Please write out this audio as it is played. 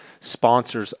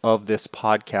sponsors of this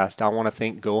podcast. I want to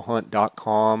thank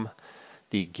GoHunt.com,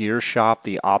 the gear shop,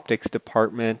 the optics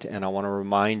department, and I want to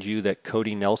remind you that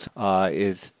Cody Nelson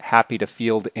is happy to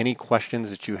field any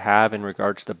questions that you have in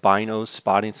regards to binos,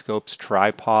 spotting scopes,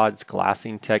 tripods,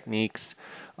 glassing techniques.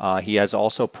 He has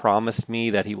also promised me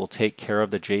that he will take care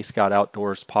of the J. Scott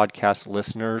Outdoors podcast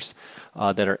listeners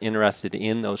that are interested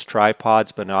in those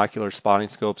tripods, binocular spotting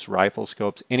scopes, rifle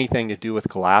scopes, anything to do with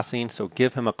glassing. So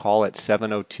give him a call at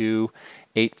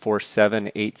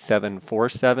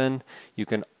 702-847-8747.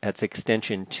 That's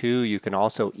extension 2. You can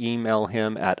also email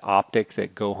him at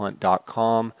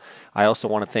optics@gohunt.com. I also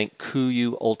want to thank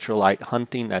Kuiu Ultralight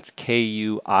Hunting. That's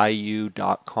KUIU.com.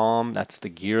 That's the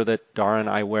gear that Dara and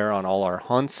I wear on all our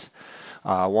hunts.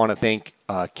 I want to thank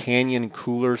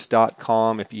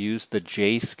CanyonCoolers.com. If you use the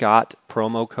JScott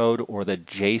promo code or the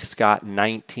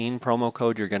JScott19 promo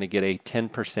code, you're going to get a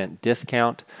 10%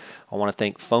 discount. I want to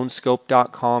thank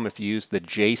Phonescope.com. If you use the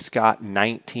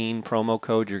JScott19 promo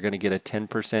code, you're going to get a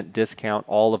 10% discount.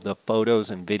 All of the photos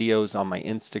and videos on my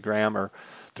Instagram are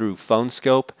through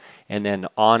Phonescope. And then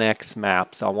onX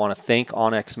Maps. I want to thank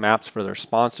onX Maps for their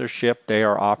sponsorship. They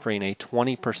are offering a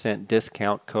 20%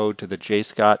 discount code to the J.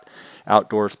 Scott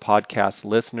Outdoors podcast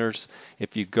listeners.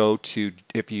 If you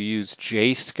use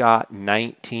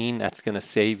JScott19, that's going to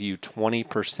save you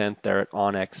 20% there at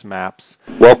onX Maps.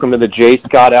 Welcome to the J.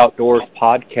 Scott Outdoors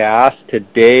podcast.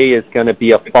 Today is going to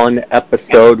be a fun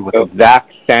episode with Zach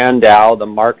Sandow, the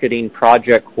marketing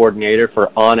project coordinator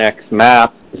for onX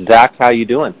Maps. Zach, how you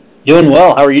doing? Doing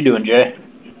well. How are you doing, Jay?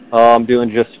 I'm doing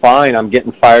just fine. I'm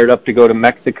getting fired up to go to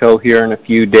Mexico here in a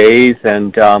few days,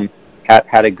 and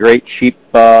had a great sheep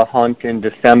hunt in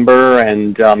December,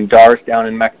 and Dar's down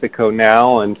in Mexico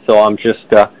now, and so I'm just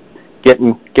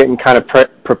getting kind of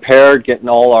prepared, getting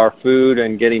all our food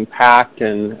and getting packed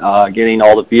and getting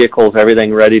all the vehicles,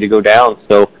 everything ready to go down.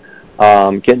 So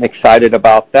getting excited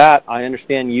about that. I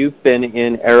understand you've been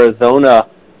in Arizona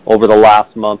over the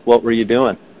last month. What were you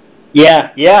doing?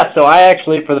 Yeah. So I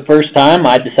actually, for the first time,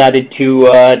 I decided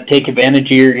to take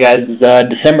advantage of your guys'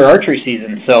 December archery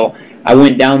season. So I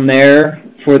went down there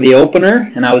for the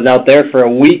opener, and I was out there for a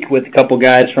week with a couple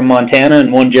guys from Montana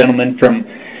and one gentleman from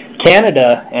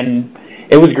Canada, and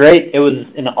it was great. It was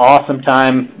an awesome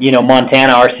time. You know,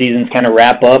 Montana, our seasons kind of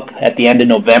wrap up at the end of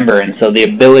November, and so the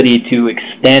ability to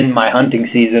extend my hunting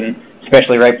season,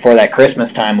 especially right before that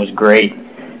Christmas time, was great.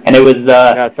 And it was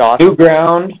That's awesome. new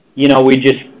ground. You know, we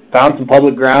just found some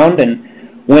public ground and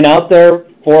went out there.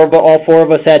 All four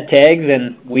of us had tags,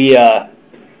 and we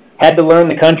had to learn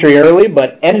the country early,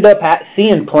 but ended up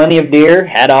seeing plenty of deer,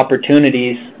 had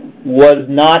opportunities, was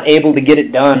not able to get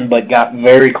it done, but got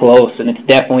very close, and it's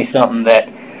definitely something that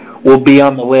will be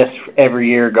on the list every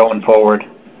year going forward.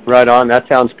 Right on. That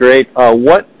sounds great.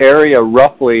 What area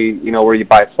roughly, were you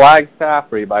by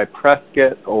Flagstaff, were you by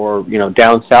Prescott, or,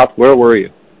 down south? Where were you?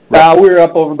 We were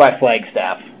up over by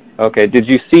Flagstaff. Okay. Did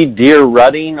you see deer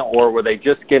rutting, or were they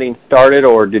just getting started,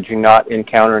 or did you not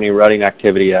encounter any rutting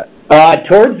activity yet?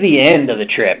 Towards the end of the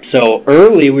trip. So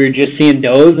early we were just seeing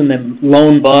does and then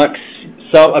lone bucks,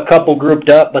 so a couple grouped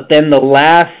up, but then the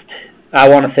last, I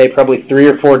want to say probably 3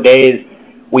 or 4 days,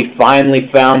 we finally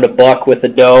found a buck with a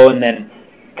doe, and then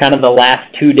kind of the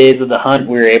last 2 days of the hunt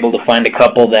we were able to find a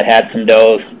couple that had some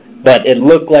does. But it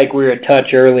looked like we were a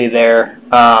touch early there.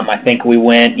 I think we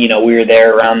went, we were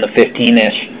there around the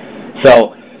 15-ish.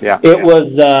 So yeah.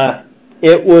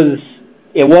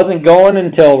 It wasn't going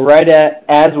until right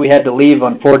as we had to leave,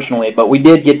 unfortunately, but we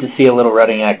did get to see a little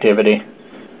rutting activity.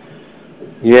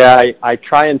 Yeah, I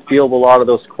try and field a lot of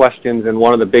those questions, and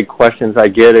one of the big questions I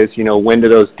get is, when do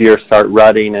those deer start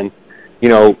rutting? And,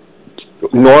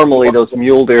 normally those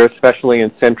mule deer, especially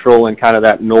in central and kind of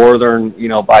that northern,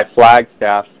 by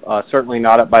Flagstaff, certainly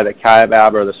not up by the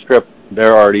Kaibab or the Strip,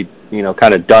 they're already,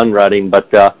 kind of done rutting, but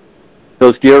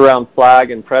those deer around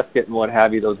Flag and Prescott and what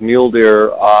have you, those mule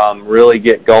deer really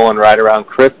get going right around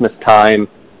Christmas time.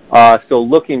 So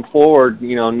looking forward,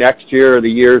 next year or the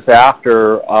years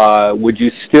after, would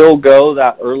you still go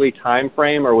that early time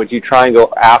frame, or would you try and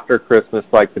go after Christmas,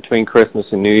 like between Christmas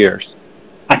and New Year's?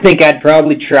 I think I'd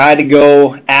probably try to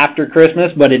go after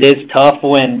Christmas, but it is tough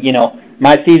when,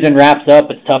 my season wraps up.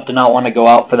 It's tough to not want to go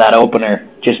out for that opener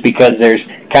just because there's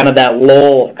kind of that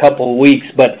lull a couple of weeks,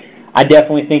 but I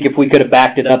definitely think if we could have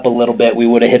backed it up a little bit, we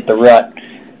would have hit the rut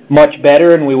much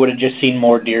better, and we would have just seen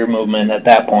more deer movement at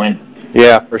that point.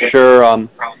 Yeah, for sure.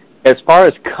 As far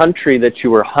as country that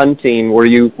you were hunting, were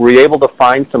you able to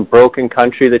find some broken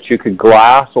country that you could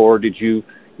glass, or did you,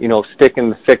 stick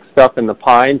in the thick stuff in the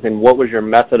pines? And what was your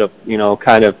method of,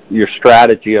 kind of your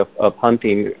strategy of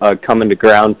hunting, coming to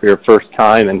ground for your first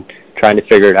time and trying to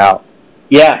figure it out?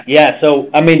 Yeah. So,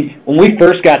 I mean, when we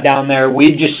first got down there,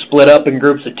 we just split up in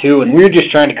groups of 2, and we were just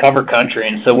trying to cover country.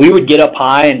 And so we would get up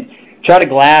high and try to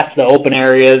glass the open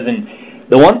areas. And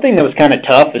the one thing that was kind of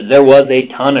tough is there was a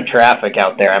ton of traffic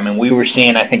out there. I mean, we were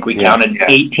seeing, I think we counted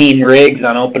 18 rigs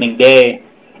on opening day.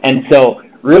 And so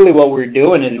really what we were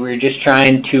doing is we were just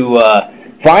trying to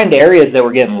find areas that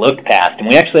were getting looked past. And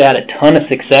we actually had a ton of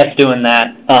success doing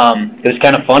that. It was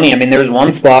kind of funny. I mean, there was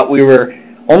one spot we were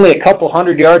only a couple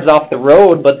hundred yards off the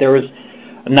road, but there was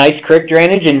a nice creek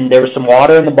drainage and there was some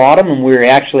water in the bottom, and we were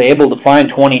actually able to find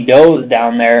 20 does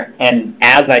down there. And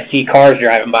as I see cars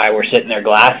driving by, we're sitting there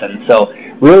glassing. So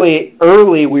really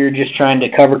early we were just trying to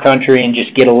cover country and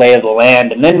just get a lay of the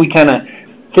land. And then we kind of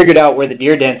figured out where the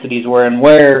deer densities were and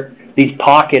where these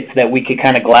pockets that we could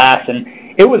kind of glass. And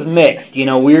it was mixed. You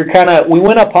know, we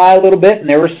went up high a little bit,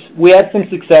 and we had some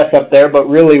success up there, but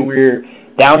really we were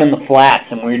down in the flats,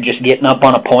 and we were just getting up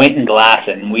on a point and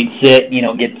glassing. We'd sit,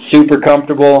 get super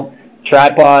comfortable,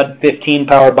 tripod,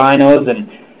 15-power binos,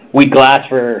 and we'd glass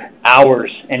for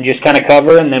hours and just kind of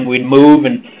cover, and then we'd move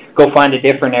and go find a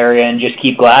different area and just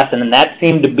keep glassing. And that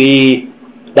seemed to be,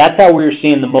 that's how we were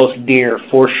seeing the most deer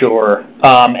for sure.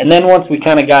 And then once we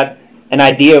kind of got an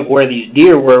idea of where these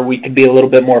deer were, we could be a little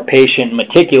bit more patient and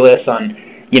meticulous on,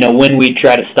 when we'd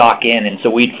try to stalk in. And so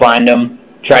we'd find them,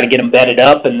 try to get them bedded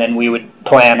up, and then we would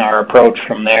plan our approach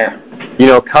from there.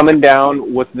 Coming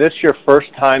down, was this your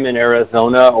first time in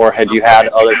Arizona, or had you had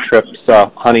other trips,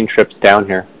 hunting trips down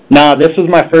here? No, this was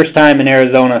my first time in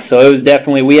Arizona, so it was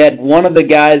definitely, we had one of the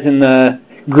guys in the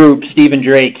group, Stephen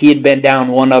Drake, he had been down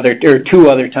 2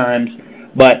 other times,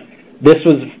 but this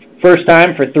was first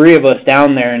time for 3 of us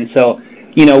down there. And so,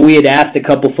 we had asked a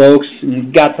couple folks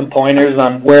and got some pointers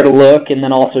on where to look, and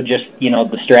then also just,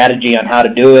 the strategy on how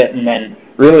to do it. And then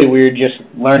really we were just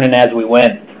learning as we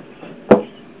went.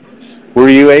 Were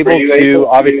you able to,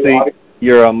 obviously,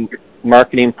 you're a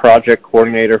marketing project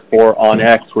coordinator for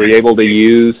onX, were you able to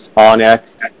use onX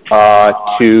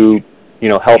to,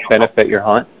 help benefit your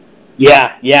hunt?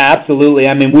 Yeah, absolutely.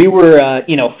 I mean, we were,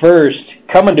 first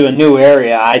coming to a new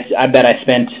area, I bet I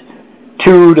spent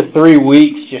 2 to 3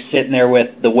 weeks just sitting there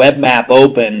with the web map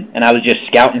open, and I was just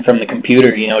scouting from the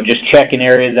computer, just checking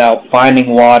areas out,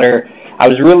 finding water. I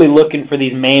was really looking for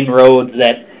these main roads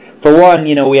that, for one,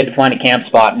 we had to find a camp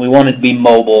spot, and we wanted to be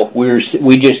mobile.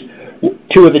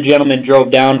 2 of the gentlemen drove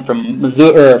down from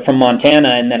Montana,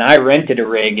 and then I rented a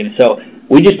rig, and so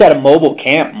we just had a mobile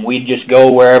camp, and we'd just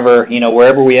go wherever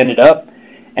we ended up,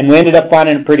 and we ended up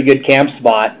finding a pretty good camp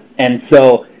spot. And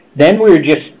so then we were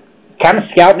just kind of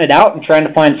scouting it out and trying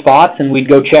to find spots, and we'd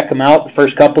go check them out the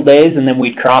first couple days, and then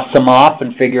we'd cross them off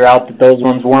and figure out that those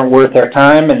ones weren't worth our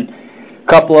time, and a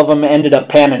couple of them ended up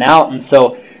panning out. And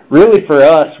so really for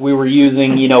us, we were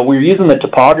using the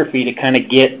topography to kind of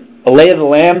get a lay of the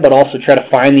land, but also try to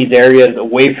find these areas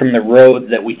away from the roads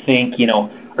that we think,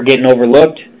 are getting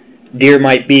overlooked. Deer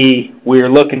might be, we were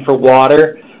looking for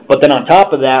water, but then on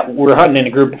top of that, we're hunting in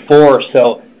a group of 4,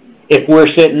 so if we're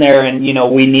sitting there and,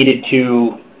 we needed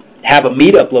to have a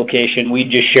meetup location,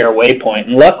 we'd just share a waypoint.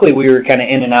 And luckily, we were kind of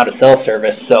in and out of cell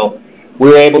service, so we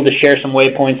were able to share some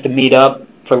waypoints to meet up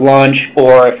for lunch,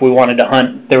 or if we wanted to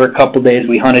hunt, there were a couple days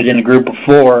we hunted in a group of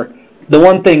 4. The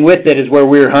one thing with it is where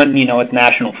we were hunting, it's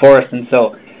national forest, and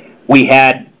so we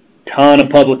had a ton of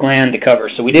public land to cover,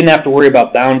 so we didn't have to worry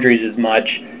about boundaries as much.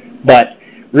 But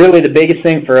really the biggest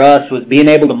thing for us was being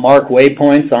able to mark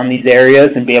waypoints on these areas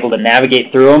and be able to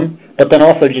navigate through them, but then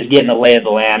also just getting a lay of the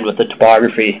land with the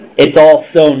topography. It's all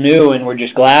so new and we're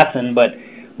just glassing, but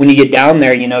when you get down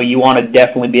there, you want to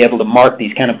definitely be able to mark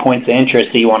these kind of points of interest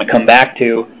that you want to come back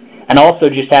to, and also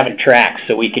just having tracks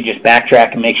so we could just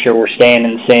backtrack and make sure we're staying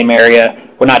in the same area.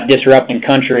 We're not disrupting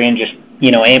country and just,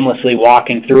 aimlessly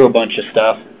walking through a bunch of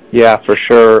stuff. Yeah, for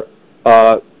sure.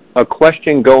 A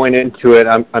question going into it,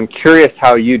 I'm curious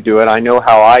how you do it. I know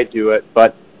how I do it,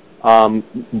 but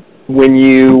when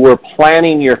you were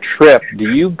planning your trip,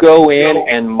 do you go in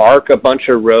and mark a bunch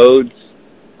of roads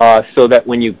so that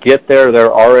when you get there,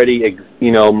 they're already,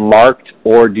 marked,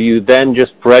 or do you then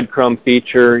just breadcrumb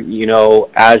feature,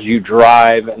 as you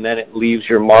drive, and then it leaves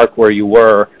your mark where you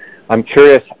were? I'm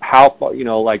curious how,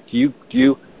 do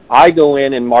you I go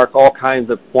in and mark all kinds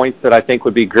of points that I think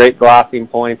would be great glassing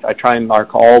points. I try and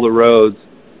mark all the roads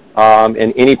and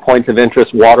any points of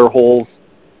interest, water holes.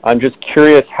 I'm just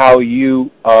curious how you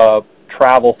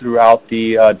travel throughout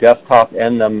the desktop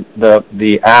and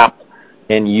the app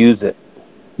and use it.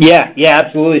 Yeah,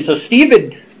 absolutely. So Steve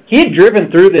had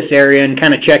driven through this area and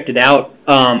kind of checked it out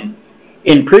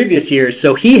in previous years.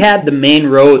 So he had the main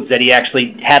roads that he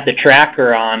actually had the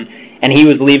tracker on, and he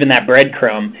was leaving that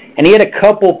breadcrumb. And he had a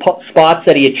couple spots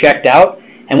that he had checked out,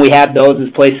 and we had those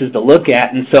as places to look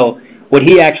at. And so what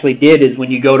he actually did is when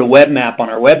you go to WebMap on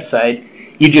our website,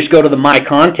 you just go to the My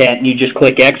Content and you just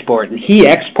click export. And he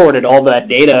exported all that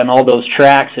data and all those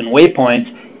tracks and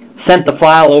waypoints, sent the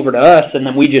file over to us, and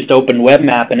then we just opened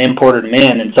WebMap and imported them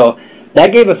in. And so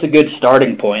that gave us a good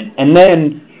starting point. And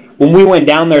then when we went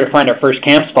down there to find our first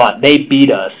camp spot, they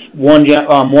beat us. One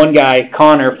guy,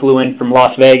 Connor, flew in from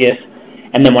Las Vegas,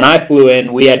 and then when I flew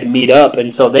in, we had to meet up,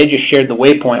 and so they just shared the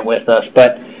waypoint with us.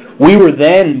 But we were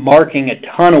then marking a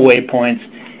ton of waypoints,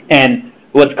 and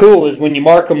what's cool is when you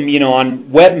mark them, on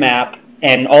WebMap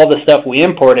and all the stuff we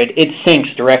imported, it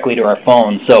syncs directly to our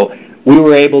phone. So we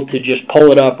were able to just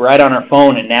pull it up right on our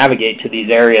phone and navigate to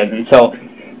these areas. And so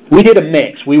we did a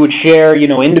mix. We would share,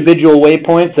 individual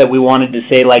waypoints that we wanted to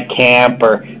say, like camp,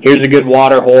 or here's a good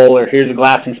water hole, or here's a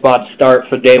glassing spot to start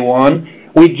for day one.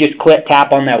 We'd just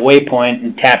tap on that waypoint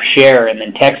and tap share and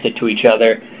then text it to each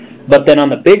other. But then on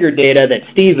the bigger data that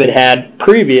Steve had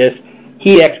previous,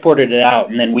 he exported it out,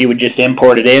 and then we would just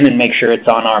import it in and make sure it's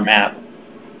on our map.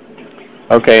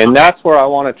 Okay, and that's where I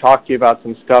want to talk to you about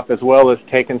some stuff, as well as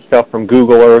taking stuff from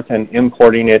Google Earth and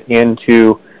importing it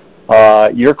into,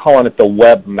 you're calling it the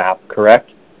web map,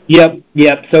 correct? Yep.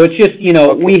 So it's just,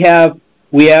 okay.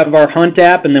 We have our Hunt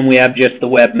app, and then we have just the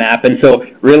web map. And so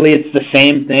really it's the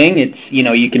same thing. It's,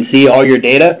 you can see all your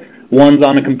data. One's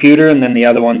on a computer, and then the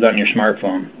other one's on your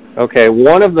smartphone. Okay,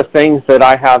 one of the things that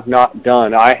I have not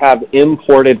done, I have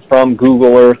imported from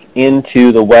Google Earth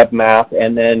into the web map,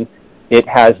 and then it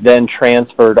has then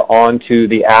transferred onto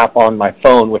the app on my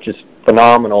phone, which is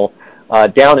phenomenal.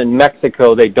 Down in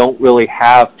Mexico, they don't really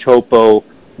have topo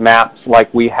maps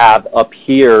like we have up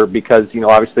here because,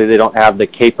 obviously they don't have the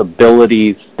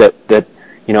capabilities that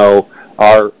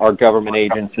our government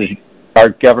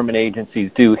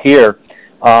agencies do here.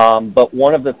 But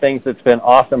one of the things that's been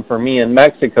awesome for me in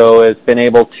Mexico is been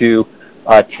able to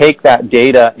take that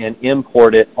data and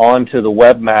import it onto the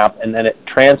web map, and then it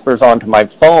transfers onto my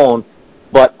phone.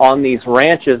 But on these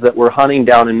ranches that we're hunting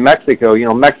down in Mexico,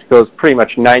 Mexico is pretty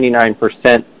much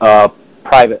 99%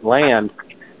 private land,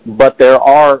 but there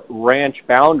are ranch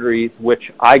boundaries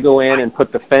which I go in and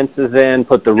put the fences in,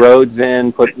 put the roads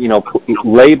in,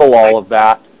 label all of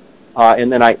that,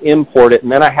 and then I import it,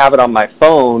 and then I have it on my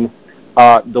phone.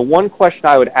 The one question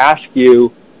I would ask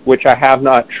you, which I have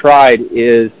not tried,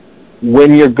 is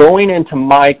when you're going into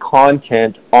My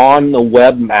Content on the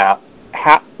web map,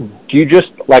 do you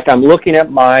just, like I'm looking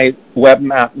at my web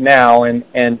map now, and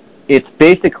it's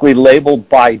basically labeled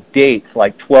by dates,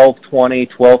 like 12/20,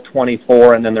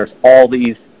 12/24, and then there's all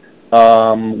these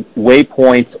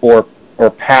waypoints or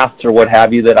paths or what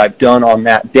have you that I've done on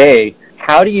that day.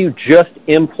 How do you just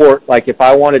import, like if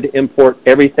I wanted to import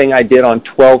everything I did on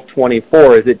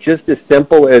 12/24, is it just as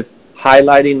simple as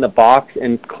highlighting the box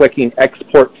and clicking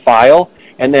export file?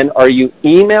 And then are you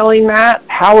emailing that?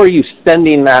 How are you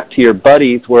sending that to your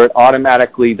buddies where it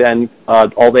automatically then,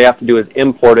 all they have to do is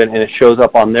import it and it shows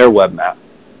up on their web map?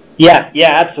 Yeah,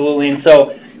 absolutely. And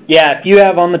so, if you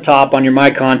have on the top on your My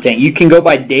Content, you can go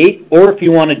by date, or if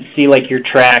you wanted to see like your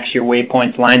tracks, your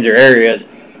waypoints, lines, or areas,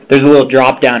 there's a little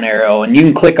drop-down arrow, and you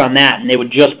can click on that, and it would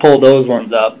just pull those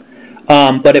ones up.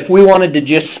 But if we wanted to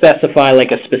just specify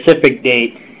like a specific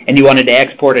date, and you wanted to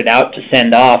export it out to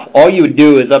send off, all you would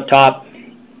do is up top.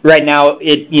 Right now,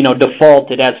 default,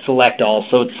 it has select all,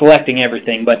 so it's selecting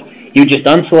everything, but you just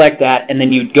unselect that, and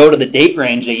then you go to the date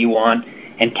range that you want,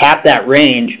 and tap that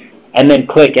range, and then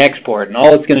click export, and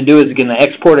all it's going to do is it's going to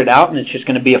export it out, and it's just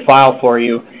going to be a file for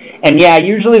you. And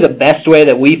usually the best way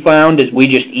that we found is we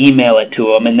just email it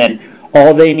to them, and then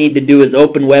all they need to do is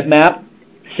open WebMap,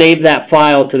 save that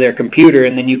file to their computer,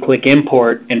 and then you click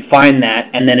import and find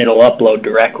that, and then it'll upload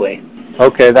directly.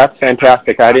 Okay, that's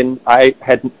fantastic. I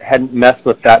hadn't messed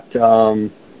with that.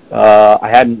 I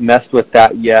hadn't messed with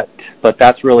that yet, but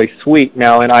that's really sweet.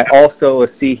 Now, and I also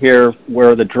see here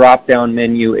where the drop-down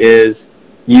menu is.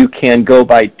 You can go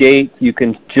by date. You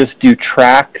can just do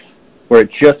tracks, where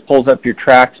it just pulls up your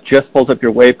tracks, just pulls up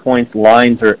your waypoints,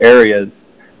 lines, or areas.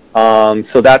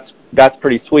 So that's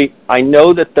pretty sweet. I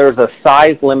know that there's a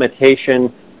size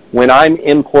limitation. When I'm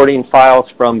importing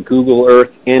files from Google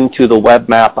Earth into the web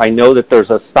map, I know that there's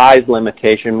a size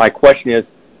limitation. My question is,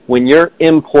 when you're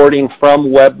exporting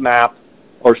from WebMap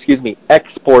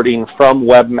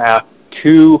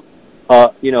to,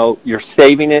 you're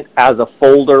saving it as a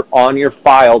folder on your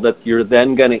file that you're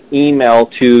then going to email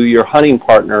to your hunting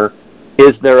partner,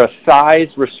 is there a size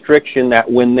restriction that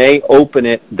when they open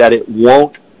it, that it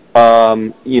won't,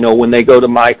 when they go to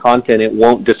My Content, it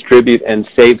won't distribute and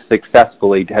save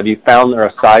successfully? Have you found there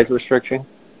a size restriction?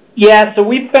 Yeah, so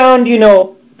we found,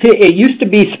 It used to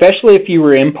be, especially if you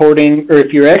were importing or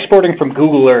if you're exporting from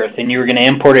Google Earth and you were going to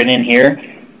import it in here,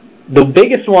 the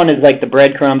biggest one is like the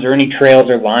breadcrumbs or any trails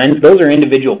or lines. Those are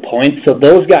individual points, so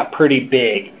those got pretty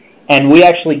big. And we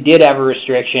actually did have a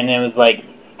restriction. It was like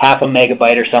half a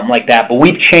megabyte or something like that. But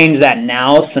we've changed that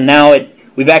now, so now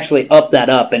we've actually upped that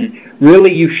up. And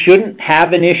really, you shouldn't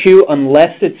have an issue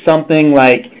unless it's something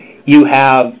like you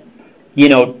have,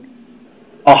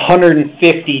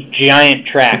 150 giant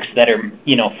tracks that are,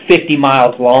 50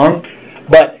 miles long.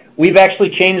 But we've actually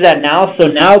changed that now, so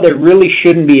now there really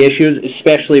shouldn't be issues,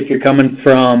 especially if you're coming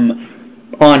from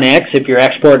OnX, if you're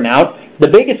exporting out. The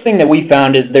biggest thing that we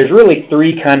found is there's really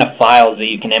 3 kind of files that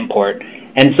you can import.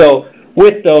 And so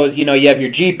with those, you have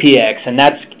your GPX, and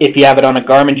that's if you have it on a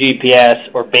Garmin GPS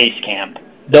or Basecamp.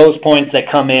 Those points that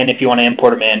come in if you want to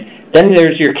import them in. Then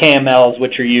there's your KMLs,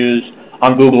 which are used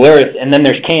on Google Earth, and then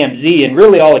there's KMZ, and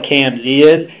really all a KMZ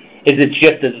is it's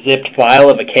just a zipped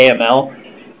file of a KML.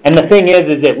 And the thing is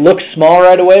it looks small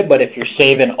right away, but if you're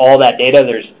saving all that data,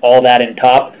 there's all that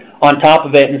on top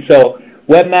of it. And so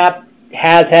WebMap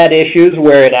has had issues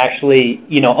where it actually,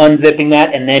 unzipping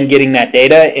that and then getting that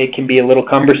data, it can be a little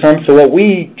cumbersome. So what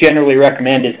we generally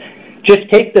recommend is just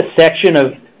take the section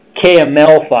of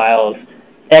KML files,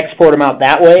 export them out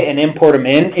that way, and import them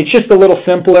in. It's just a little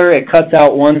simpler. It cuts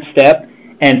out one step,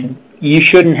 and you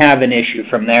shouldn't have an issue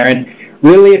from there. And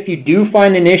really, if you do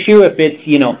find an issue, if it's,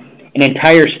 an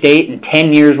entire state and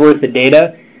 10 years worth of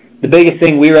data, the biggest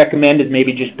thing we recommend is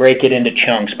maybe just break it into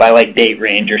chunks by like date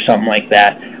range or something like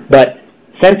that. But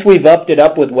since we've upped it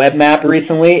up with WebMap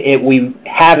recently, we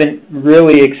haven't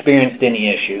really experienced any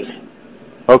issues.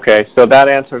 Okay, so that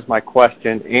answers my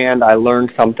question, and I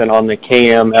learned something on the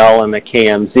KML and the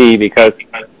KMZ, because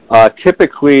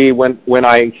typically when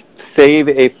I save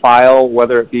a file,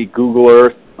 whether it be Google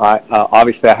Earth,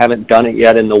 obviously I haven't done it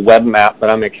yet in the web map,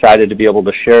 but I'm excited to be able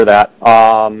to share that.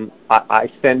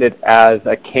 I send it as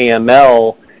a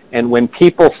KML, and when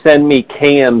people send me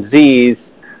KMZs,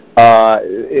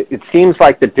 it seems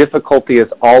like the difficulty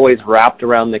is always wrapped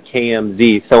around the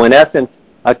KMZ. So in essence,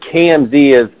 a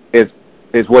KMZ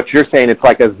is what you're saying. It's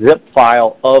like a zip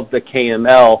file of the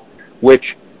KML,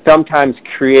 which sometimes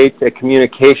creates a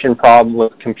communication problem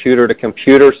with computer to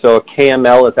computer. So a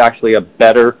KML is actually a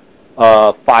better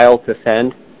file to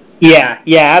send? Yeah,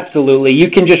 absolutely. You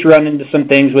can just run into some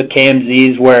things with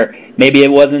KMZs where maybe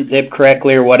it wasn't zipped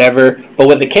correctly or whatever, but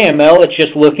with the KML, it's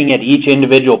just looking at each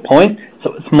individual point,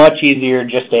 so it's much easier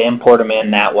just to import them in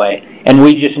that way. And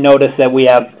we just noticed that we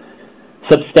have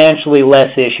substantially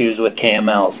less issues with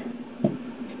KMLs.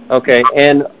 Okay,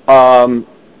 and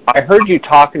I heard you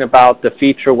talking about the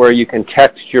feature where you can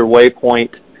text your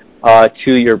waypoint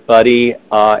to your buddy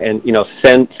and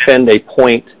send a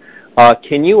point.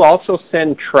 Can you also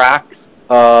send tracks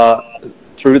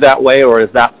through that way, or is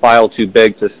that file too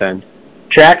big to send?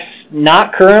 Tracks,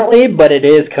 not currently, but it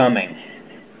is coming.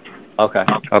 Okay.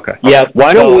 Yeah.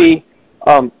 Why don't we,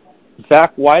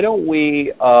 Zach,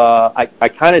 I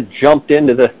kind of jumped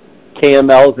into the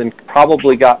KMLs and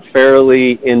probably got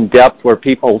fairly in-depth where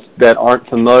people that aren't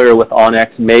familiar with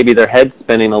OnX, maybe their head's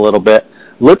spinning a little bit.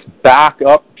 Let's back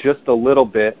up just a little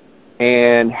bit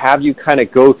and have you kind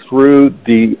of go through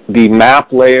the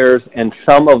map layers and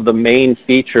some of the main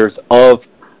features of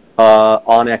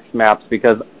OnX Maps,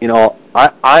 because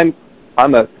I'm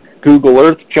a Google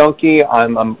Earth junkie,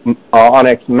 I'm a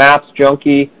OnX Maps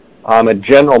junkie, I'm a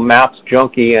general maps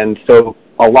junkie, and so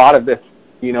a lot of this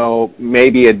may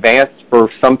be advanced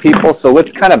for some people. So let's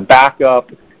kind of back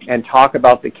up and talk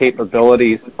about the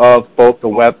capabilities of both the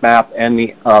web map and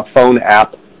the phone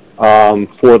app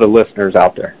for the listeners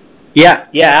out there. Yeah,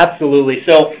 absolutely.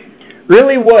 So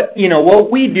really what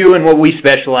we do and what we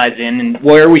specialize in and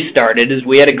where we started is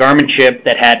we had a Garmin chip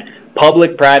that had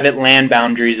public-private land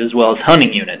boundaries as well as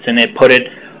hunting units, and it put it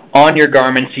on your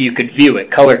Garmin so you could view it,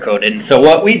 color-coded. And so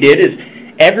what we did is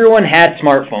everyone had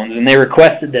smartphones, and they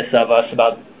requested this of us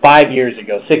about 6 years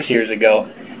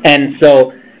ago. And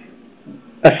so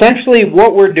essentially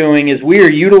what we're doing is we are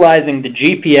utilizing the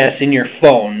GPS in your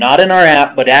phone, not in our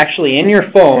app, but actually in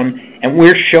your phone, and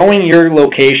we're showing your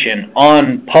location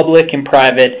on public and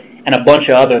private and a bunch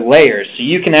of other layers. So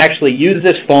you can actually use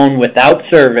this phone without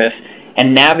service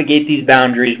and navigate these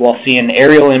boundaries while seeing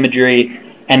aerial imagery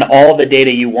and all the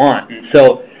data you want. And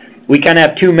so we kind of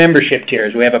have 2 membership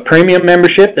tiers. We have a premium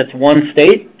membership that's 1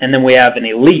 state, and then we have an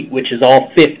elite, which is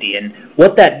all 50. And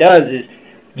what that does is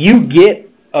you get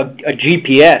a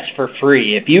GPS for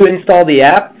free. If you install the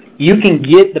app, you can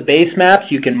get the base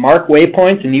maps, you can mark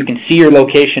waypoints, and you can see your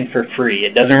location for free.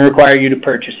 It doesn't require you to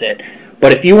purchase it.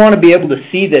 But if you want to be able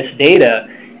to see this data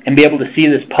and be able to see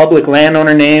this public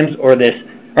landowner names or this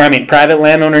private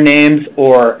landowner names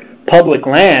or public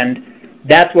land,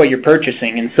 that's what you're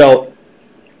purchasing. And so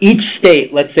each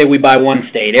state, let's say we buy one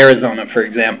state, Arizona, for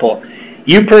example,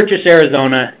 you purchase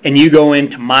Arizona and you go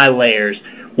into My Layers.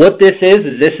 What this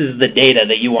is this is the data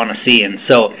that you want to see. And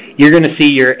so you're going to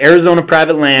see your Arizona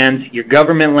private lands, your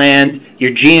government lands,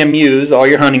 your GMUs, all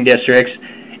your hunting districts,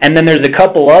 and then there's a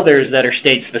couple others that are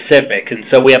state specific. And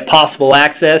so we have possible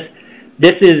access.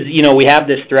 This is, we have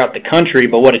this throughout the country,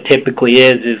 but what it typically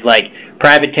is like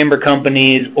private timber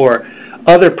companies or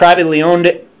other privately owned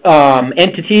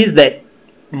entities that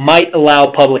might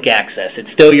allow public access.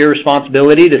 It's still your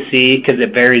responsibility to see because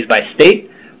it varies by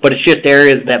state, but it's just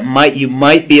areas that you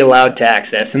might be allowed to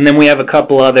access. And then we have a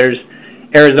couple others.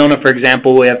 Arizona, for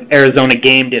example, we have Arizona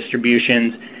game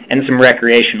distributions and some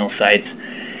recreational sites.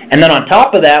 And then on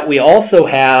top of that, we also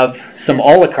have some a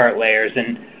la carte layers.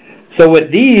 And so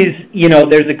with these,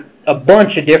 there's a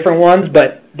bunch of different ones,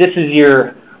 but this is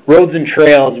your roads and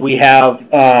trails. We have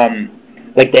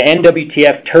like the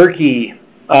NWTF Turkey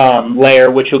layer,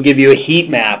 which will give you a heat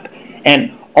map,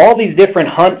 and all these different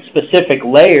hunt-specific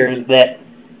layers that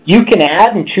you can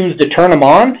add and choose to turn them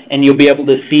on, and you'll be able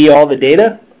to see all the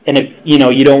data. And if you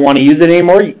don't want to use it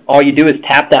anymore, all you do is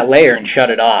tap that layer and shut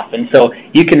it off. And so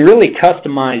you can really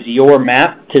customize your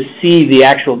map to see the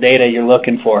actual data you're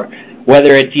looking for.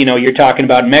 Whether it's you're talking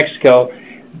about Mexico,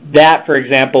 that for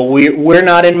example, we're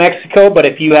not in Mexico, but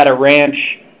if you had a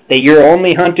ranch that you're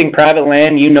only hunting private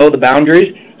land, the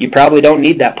boundaries, you probably don't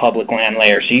need that public land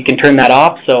layer. So you can turn that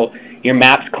off so your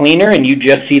map's cleaner and you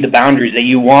just see the boundaries that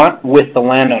you want with the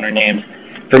landowner names.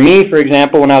 For me, for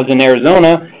example, when I was in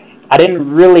Arizona, I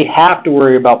didn't really have to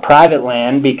worry about private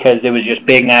land because it was just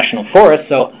big national forest,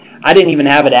 so I didn't even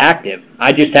have it active.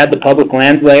 I just had the public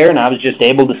lands layer, and I was just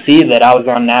able to see that I was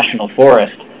on national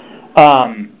forest.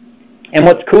 And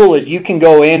what's cool is you can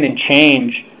go in and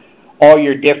change all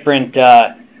your different,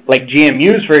 like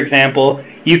GMUs, for example.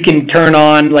 You can turn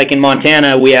on, like in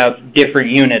Montana, we have different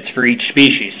units for each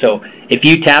species. So if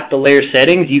you tap the layer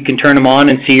settings, you can turn them on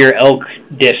and see your elk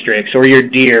districts or your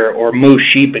deer or moose,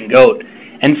 sheep, and goat.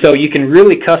 And so you can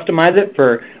really customize it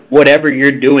for whatever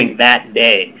you're doing that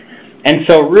day. And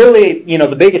so really,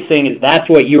 the biggest thing is that's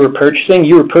what you were purchasing.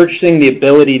 You were purchasing the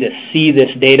ability to see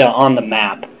this data on the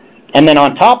map. And then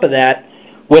on top of that,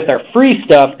 with our free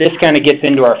stuff, this kind of gets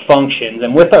into our functions.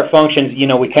 And with our functions,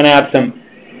 we kind of have some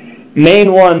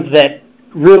main ones that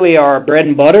really are bread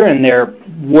and butter, and they're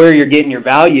where you're getting your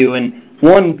value. And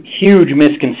one huge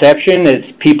misconception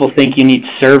is people think you need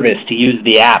service to use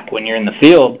the app when you're in the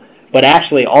field. But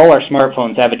actually, all our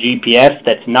smartphones have a GPS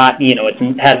that's not,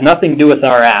 it has nothing to do with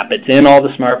our app. It's in all the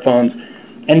smartphones.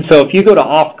 And so if you go to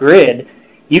off-grid,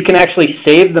 you can actually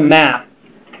save the map,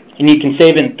 and you can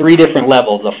save in 3 different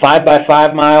levels, a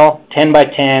 5x5 mile,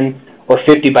 10x10, or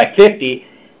 50x50.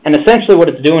 And essentially what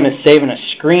it's doing is saving a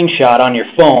screenshot on your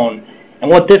phone.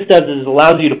 And what this does is it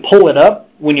allows you to pull it up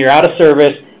when you're out of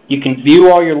service. You can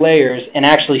view all your layers and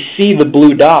actually see the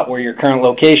blue dot where your current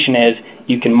location is.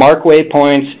 You can mark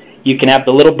waypoints. You can have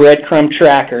the little breadcrumb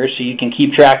tracker so you can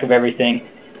keep track of everything.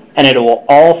 And it will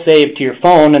all save to your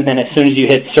phone, and then as soon as you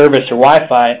hit service or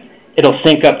Wi-Fi, it'll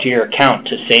sync up to your account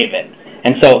to save it.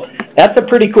 And so that's a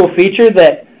pretty cool feature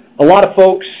that a lot of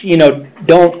folks,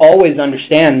 don't always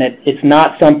understand, that it's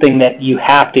not something that you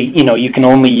have to, you can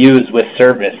only use with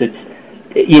service. It's,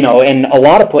 in a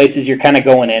lot of places you're kind of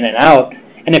going in and out.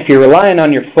 And if you're relying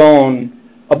on your phone,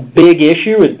 a big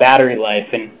issue is battery life.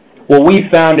 And what we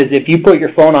found is if you put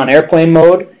your phone on airplane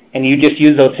mode and you just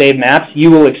use those saved maps,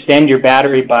 you will extend your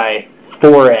battery by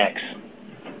 4x.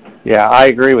 Yeah, I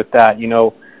agree with that.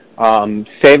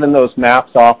 Saving those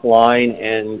maps offline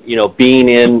and, being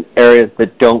in areas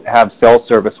that don't have cell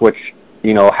service, which,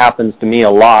 happens to me a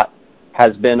lot,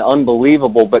 has been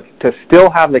unbelievable. But to still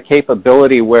have the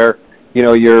capability where,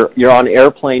 you're on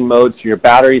airplane mode, so your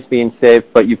battery's being saved,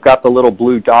 but you've got the little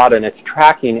blue dot and it's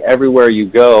tracking everywhere you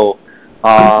go.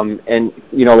 And,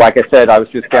 like I said, I was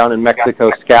just down in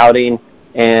Mexico scouting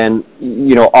and,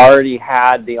 already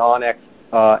had the onX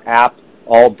app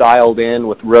all dialed in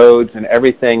with roads and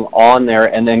everything on there,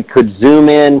 and then could zoom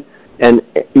in and,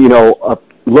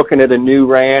 looking at a new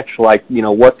ranch, like,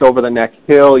 what's over the next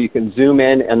hill, you can zoom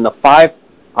in, and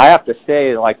I have to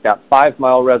say, like that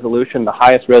 5-mile resolution, the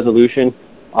highest resolution,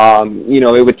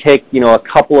 it would take, a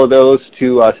couple of those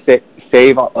to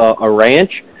save a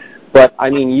ranch. But,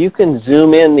 you can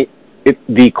zoom in,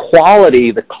 the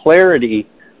quality, the clarity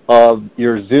of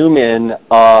your zoom in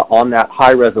on that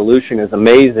high resolution is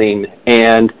amazing.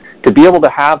 And to be able to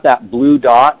have that blue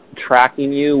dot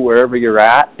tracking you wherever you're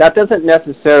at, that doesn't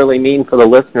necessarily mean for the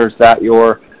listeners that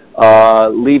you're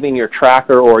leaving your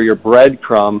tracker or your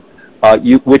breadcrumb,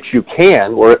 which you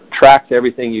can, where it tracks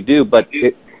everything you do, but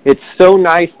it's so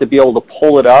nice to be able to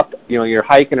pull it up. You're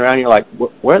hiking around, you're like,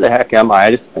 where the heck am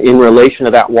I? Just in relation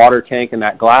to that water tank and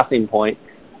that glassing point,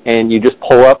 and you just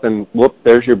pull up and whoop,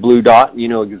 there's your blue dot, and you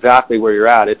know exactly where you're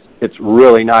at. It's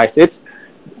really nice.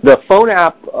 The phone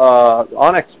app,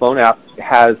 onX phone app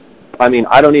has, I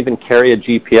don't even carry a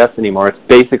GPS anymore. It's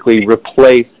basically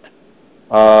replaced.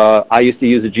 I used to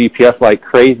use a GPS like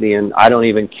crazy, and I don't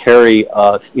even carry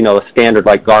a standard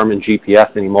like Garmin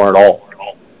GPS anymore at all.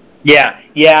 Yeah.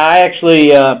 I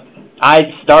actually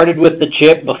I started with the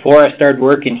chip before I started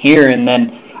working here, and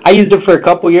then I used it for a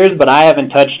couple years, but I haven't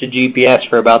touched a GPS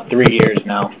for about 3 years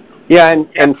now. Yeah,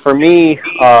 and for me,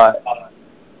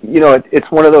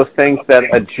 it's one of those things that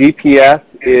a GPS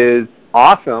is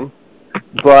awesome,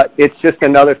 but it's just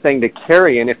another thing to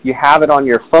carry. And if you have it on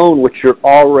your phone, which you're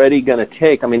already going to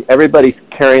take, everybody's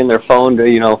carrying their phone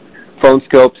to, phone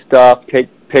scope stuff, take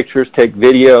pictures, take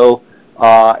video,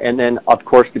 and then, of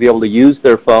course, to be able to use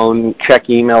their phone, check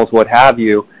emails, what have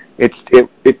you. It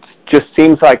just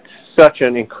seems like such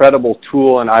an incredible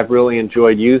tool, and I've really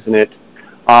enjoyed using it.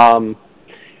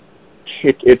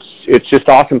 It's just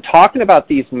awesome. Talking about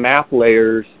these map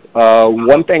layers,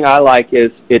 one thing I like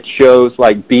is it shows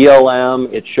like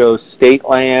BLM, it shows state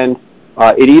land,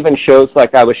 it even shows,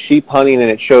 like I was sheep hunting,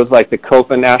 and it shows like the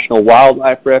Cofa National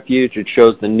Wildlife Refuge, it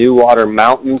shows the New Water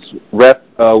Mountains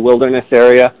wilderness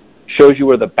area, shows you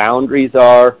where the boundaries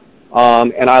are,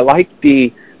 and I like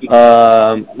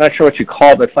I'm not sure what you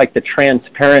call it, but it's like the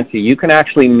transparency. You can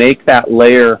actually make that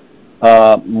layer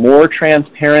more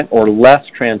transparent or less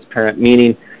transparent,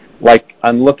 meaning like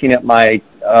I'm looking at my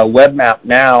web map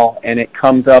now, and it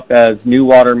comes up as New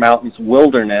Water Mountains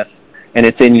Wilderness, and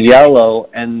it's in yellow,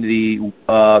 and the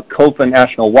Cofa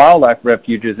National Wildlife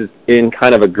Refuge is in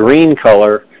kind of a green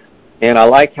color, and I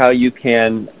like how you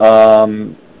can,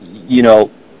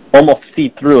 almost see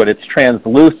through it. It's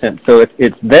translucent, so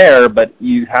it's there, but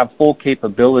you have full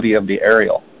capability of the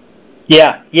aerial.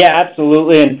 Yeah,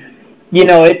 absolutely, and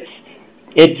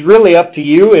it's really up to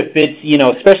you if it's,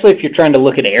 especially if you're trying to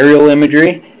look at aerial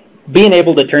imagery, being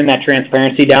able to turn that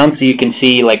transparency down so you can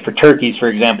see, like for turkeys, for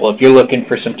example, if you're looking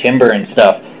for some timber and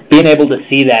stuff, being able to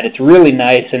see that, it's really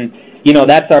nice. And,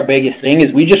 that's our biggest thing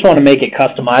is we just want to make it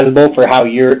customizable for how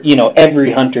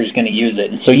every hunter's going to use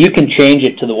it. And so you can change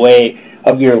it to the way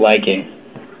of your liking.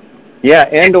 Yeah,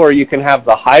 and or you can have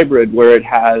the hybrid where it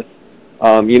has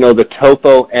the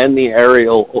topo and the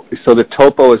aerial. So the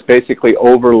topo is basically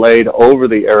overlaid over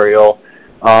the aerial.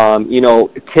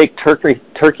 Take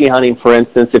turkey hunting, for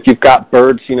instance. If you've got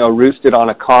birds, roosted on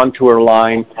a contour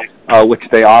line, which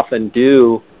they often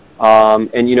do,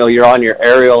 and, you're on your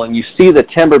aerial and you see the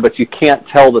timber, but you can't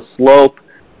tell the slope.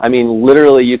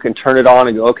 Literally you can turn it on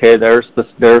and go, okay, there's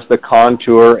the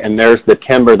contour and there's the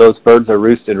timber. Those birds are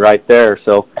roosted right there.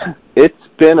 So it's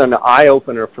been an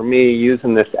eye-opener for me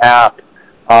using this app.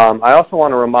 I also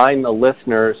want to remind the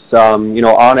listeners,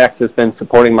 onX has been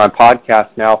supporting my podcast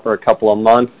now for a couple of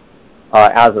months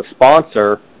as a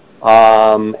sponsor.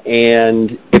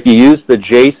 And if you use the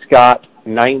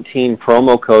JScott19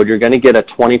 promo code, you're going to get a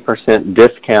 20%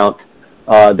 discount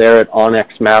there at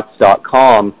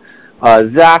onxmaps.com.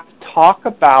 Zach, talk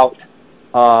about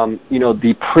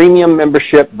the premium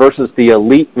membership versus the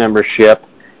elite membership.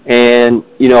 And,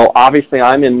 obviously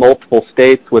I'm in multiple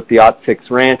states with the Ot6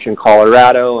 Ranch in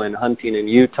Colorado and hunting in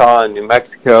Utah and New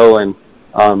Mexico and,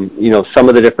 some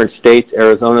of the different states,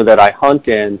 Arizona, that I hunt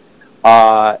in.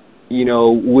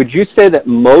 Would you say that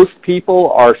most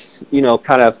people are,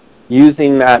 kind of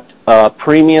using that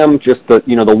premium, just the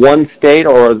one state,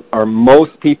 or are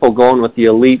most people going with the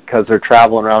elite because they're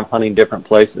traveling around hunting different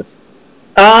places?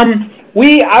 I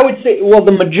would say,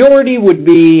 the majority would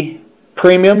be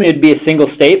premium. It'd be a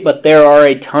single state, but there are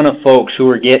a ton of folks who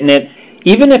are getting it,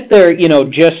 even if they're,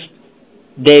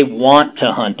 they want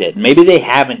to hunt it. Maybe they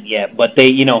haven't yet, but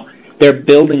they're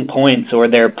building points, or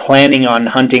they're planning on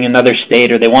hunting another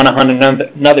state, or they want to hunt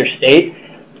another state.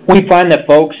 We find that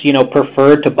folks,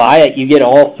 prefer to buy it. You get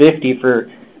all 50 for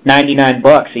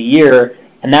 $99 a year,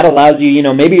 and that allows you,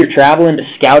 maybe you're traveling to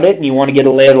scout it and you want to get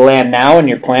a lay of the land now and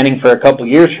you're planning for a couple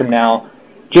years from now.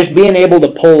 Just being able to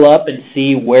pull up and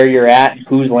see where you're at and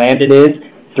whose land it is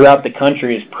throughout the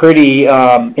country is pretty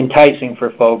enticing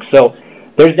for folks. So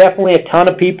there's definitely a ton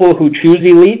of people who choose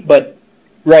elite, but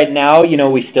right now,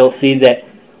 we still see that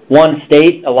one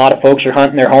state, a lot of folks are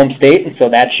hunting their home state, and so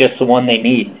that's just the one they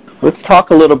need. Let's talk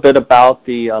a little bit about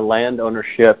the land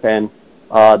ownership and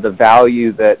the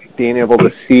value that being able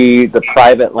to see the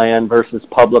private land versus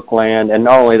public land, and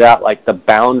not only that, like the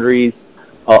boundaries,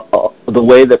 the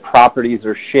way that properties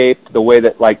are shaped, the way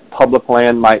that like public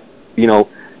land might,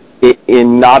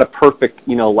 in not a perfect,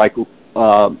 like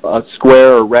a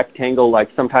square or rectangle, like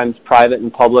sometimes private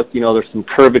and public, there's some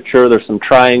curvature, there's some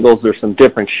triangles, there's some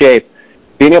different shape.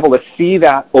 Being able to see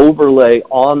that overlay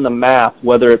on the map,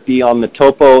 whether it be on the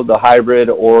topo, the hybrid,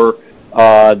 or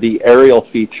the aerial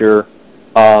feature,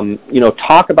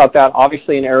 talk about that.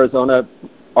 Obviously in Arizona,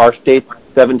 our state's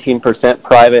 17%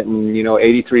 private and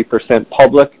 83%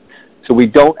 public, so we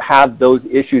don't have those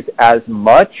issues as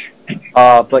much.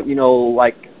 But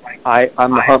like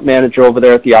I'm the hunt manager over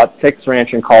there at the Ot 6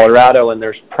 Ranch in Colorado, and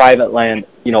there's private land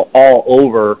all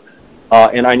over,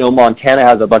 and I know Montana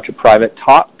has a bunch of private.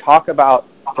 Talk about,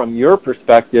 from your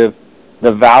perspective,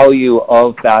 the value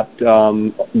of that,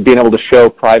 being able to show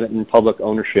private and public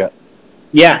ownership.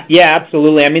 Yeah,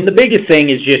 absolutely. I mean, the biggest thing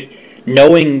is just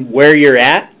knowing where you're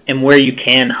at and where you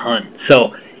can hunt.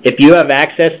 So if you have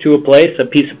access to a place, a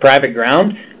piece of private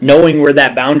ground, knowing where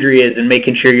that boundary is and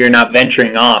making sure you're not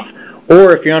venturing off.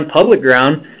 Or if you're on public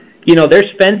ground,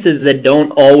 there's fences that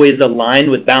don't always align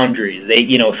with boundaries. They,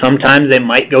 sometimes they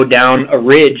might go down a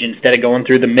ridge instead of going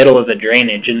through the middle of the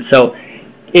drainage. And so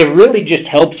it really just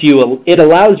helps you. It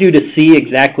allows you to see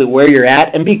exactly where you're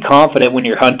at and be confident when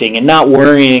you're hunting and not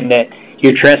worrying that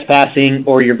you're trespassing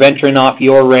or you're venturing off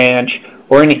your ranch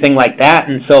or anything like that.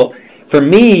 And so for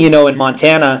me, in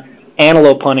Montana,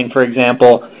 antelope hunting, for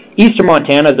example, eastern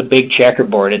Montana is a big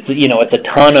checkerboard. It's, it's a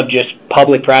ton of just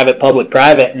public,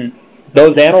 private, and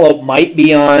those antelope might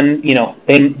be on,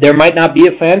 there might not be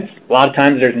a fence. A lot of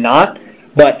times there's not,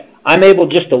 but I'm able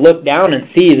just to look down and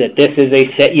see that this is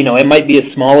a set, it might be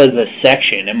as small as a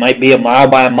section. It might be a mile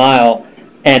by a mile,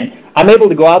 and I'm able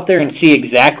to go out there and see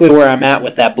exactly where I'm at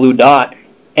with that blue dot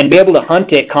and be able to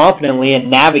hunt it confidently and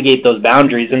navigate those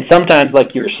boundaries. And sometimes,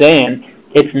 like you were saying,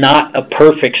 it's not a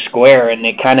perfect square, and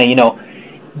it kind of,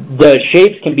 the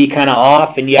shapes can be kind of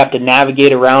off, and you have to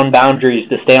navigate around boundaries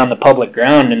to stay on the public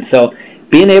ground. And so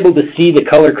being able to see the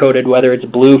color-coded, whether it's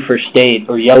blue for state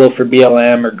or yellow for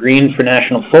BLM or green for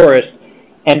national forest,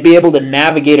 and be able to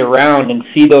navigate around and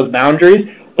see those boundaries.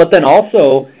 But then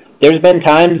also, there's been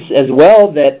times as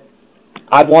well that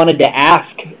I've wanted to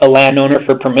ask a landowner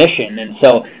for permission, and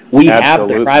so we have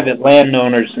the private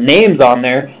landowners' names on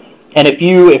there. And if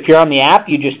you're on the app,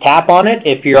 you just tap on it.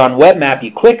 If you're on WebMap,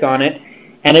 you click on it,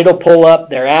 and it'll pull up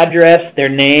their address, their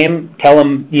name,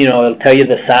 it'll tell you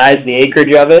the size, the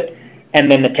acreage of it, and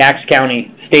then the tax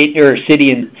county, state or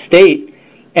city and state.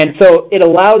 And so it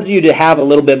allows you to have a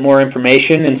little bit more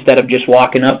information instead of just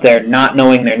walking up there not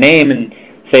knowing their name and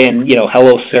saying,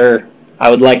 hello, sir, I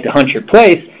would like to hunt your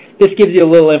place. This gives you a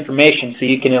little information so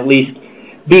you can at least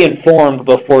be informed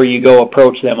before you go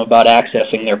approach them about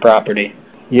accessing their property.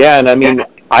 Yeah, and I mean,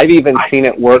 I've even seen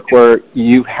it work where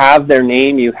you have their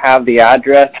name, you have the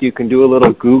address, you can do a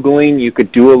little Googling, you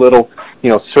could do a little,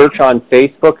 search on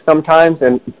Facebook sometimes,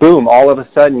 and boom, all of a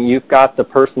sudden you've got the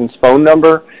person's phone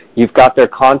number, you've got their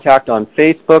contact on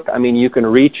Facebook. I mean, you can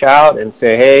reach out and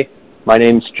say, hey, my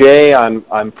name's Jay, I'm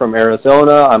from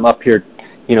Arizona, I'm up here,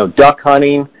 duck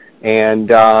hunting,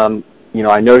 and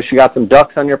I noticed you got some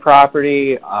ducks on your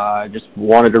property. I just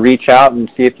wanted to reach out and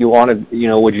see if you wanted,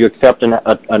 would you accept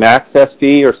an access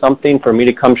fee or something for me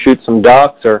to come shoot some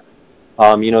ducks, or,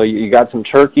 you got some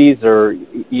turkeys, or,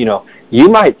 you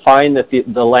might find that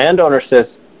the landowner says,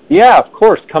 yeah, of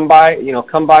course, come by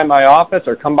my office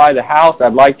or come by the house.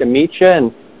 I'd like to meet you.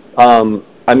 And,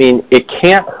 I mean, it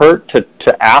can't hurt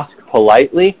to ask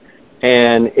politely.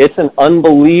 And it's an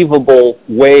unbelievable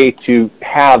way to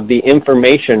have the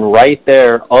information right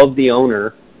there of the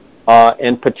owner,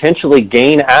 and potentially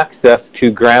gain access to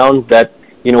ground that,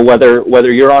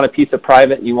 whether you're on a piece of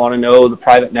private and you want to know the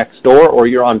private next door, or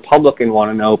you're on public and want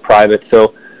to know private.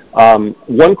 So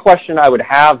one question I would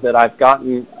have that I've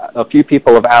gotten, a few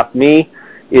people have asked me,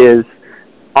 is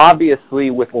obviously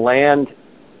with land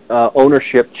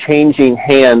ownership changing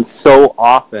hands so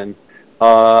often,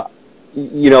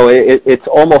 it's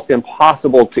almost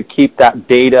impossible to keep that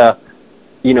data,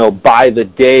 by the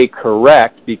day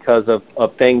correct because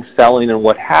of things selling and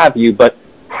what have you. But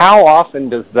how often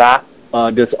does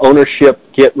ownership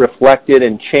get reflected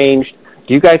and changed?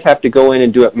 Do you guys have to go in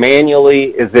and do it manually?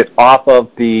 Is it off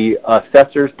of the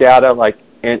assessor's data?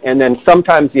 And then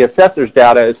sometimes the assessor's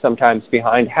data is sometimes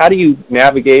behind. How do you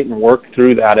navigate and work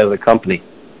through that as a company?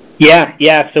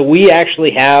 Yeah. So we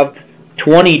actually have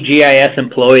 20 GIS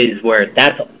employees where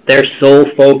that's their sole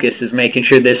focus, is making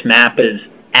sure this map is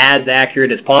as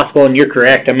accurate as possible. And you're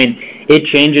correct. I mean, it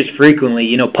changes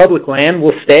frequently. Public land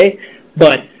will stay,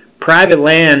 but private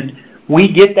land,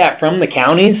 we get that from the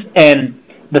counties. And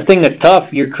the thing that's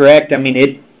tough, you're correct. I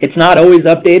mean, it's not always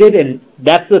updated, and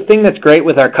that's the thing that's great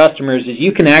with our customers, is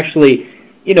you can actually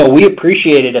we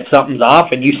appreciate it if something's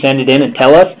off and you send it in and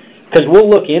tell us, because we'll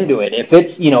look into it. If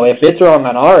it's wrong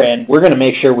on our end, we're going to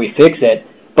make sure we fix it.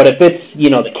 But if it's,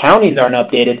 the counties aren't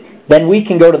updated, then we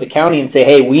can go to the county and say,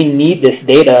 hey, we need this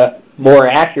data more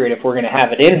accurate if we're going to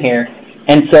have it in here.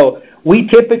 And so we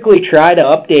typically try to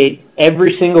update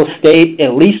every single state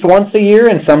at least once a year,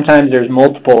 and sometimes there's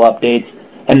multiple updates.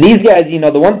 And these guys,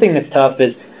 the one thing that's tough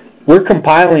is we're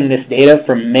compiling this data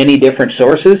from many different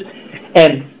sources,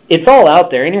 and it's all out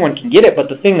there. Anyone can get it, but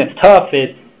the thing that's tough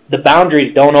is the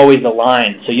boundaries don't always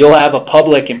align. So you'll have a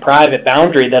public and private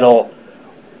boundary that'll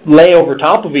lay over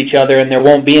top of each other, and there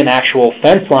won't be an actual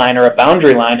fence line or a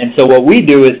boundary line. And so what we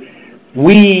do is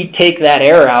we take that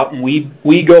error out, and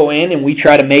we go in and we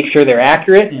try to make sure they're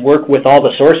accurate and work with all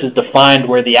the sources to find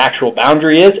where the actual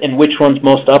boundary is and which one's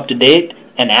most up-to-date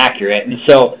and accurate. And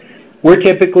so we're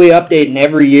typically updating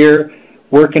every year,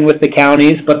 working with the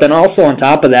counties, but then also on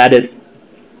top of that is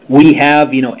we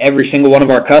have, every single one of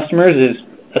our customers is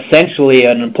essentially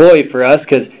an employee for us,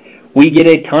 because we get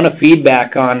a ton of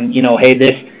feedback on, hey,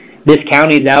 this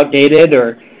county's outdated,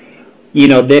 or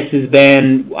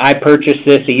I purchased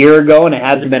this a year ago and it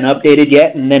hasn't been updated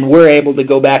yet, and then we're able to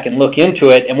go back and look into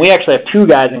it. And we actually have 2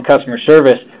 guys in customer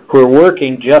service who are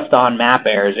working just on map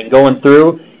errors and going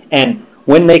through, and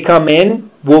when they come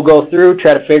in, we'll go through,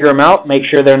 try to figure them out, make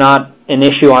sure they're not an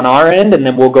issue on our end, and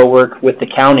then we'll go work with the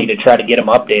county to try to get them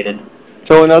updated.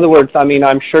 So in other words,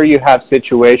 I'm sure you have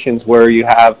situations where you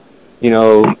have,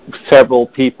 several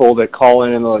people that call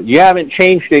in and go, you haven't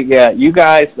changed it yet, you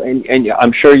guys, and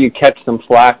I'm sure you catch some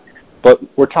flack, but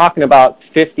we're talking about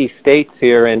 50 states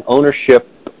here and ownership,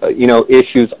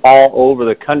 issues all over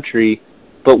the country.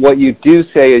 But what you do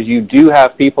say is you do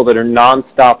have people that are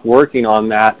nonstop working on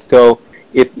that. So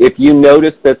if you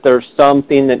notice that there's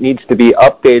something that needs to be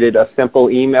updated, a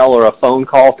simple email or a phone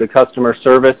call to customer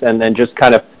service, and then just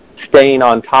kind of staying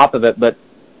on top of it. But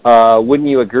wouldn't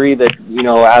you agree that,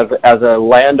 as a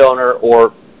landowner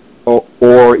or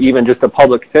even just a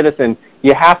public citizen,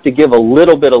 you have to give a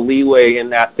little bit of leeway in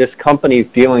that this company's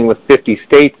dealing with 50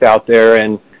 states out there,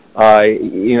 and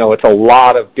it's a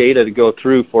lot of data to go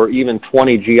through for even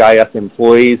 20 GIS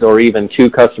employees or even 2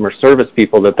 customer service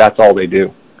people that's all they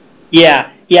do.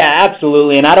 Yeah,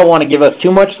 absolutely. And I don't want to give us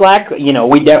too much slack.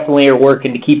 We definitely are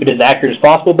working to keep it as accurate as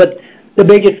possible, but the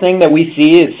biggest thing that we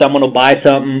see is someone will buy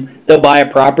something, they'll buy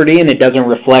a property, and it doesn't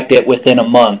reflect it within a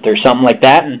month or something like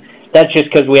that, and that's just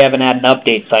because we haven't had an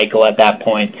update cycle at that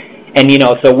point. And,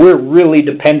 so we're really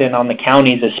dependent on the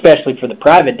counties, especially for the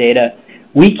private data.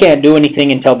 We can't do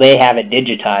anything until they have it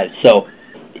digitized. So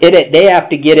they have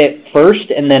to get it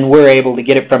first, and then we're able to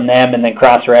get it from them and then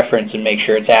cross-reference and make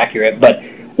sure it's accurate. But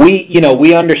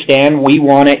we understand, we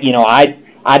want it,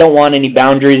 I don't want any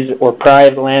boundaries or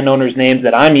private landowners' names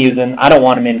that I'm using. I don't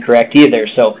want them incorrect either.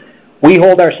 So we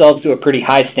hold ourselves to a pretty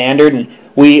high standard, and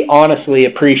we honestly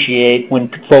appreciate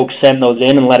when folks send those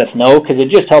in and let us know, because it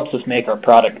just helps us make our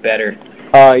product better.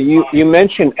 You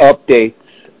mentioned updates,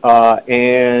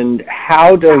 and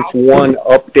how does one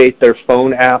update their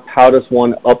phone app? How does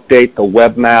one update the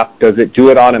web map? Does it do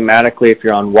it automatically if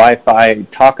you're on Wi-Fi?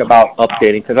 Talk about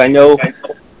updating, because I know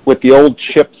with the old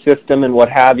chip system and what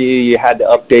have you, you had to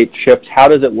update chips. How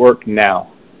does it work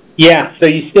now? Yeah, so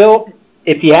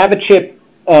if you have a chip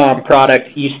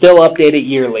product, you still update it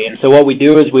yearly. And so what we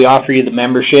do is we offer you the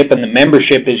membership, and the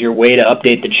membership is your way to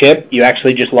update the chip. You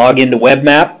actually just log into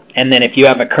WebMap, and then if you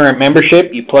have a current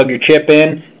membership, you plug your chip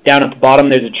in. Down at the bottom,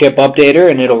 there's a chip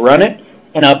updater, and it'll run it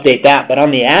and update that. But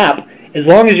on the app, as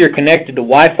long as you're connected to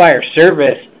Wi-Fi or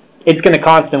service, it's going to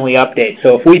constantly update.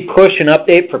 So if we push an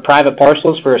update for private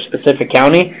parcels for a specific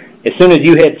county, as soon as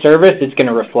you hit service, it's going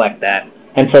to reflect that.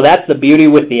 And so that's the beauty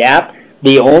with the app.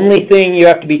 The only thing you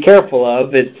have to be careful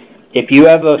of is if you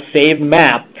have a saved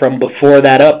map from before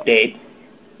that update,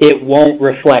 it won't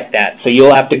reflect that. So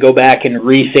you'll have to go back and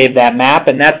resave that map,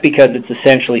 and that's because it's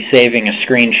essentially saving a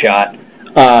screenshot.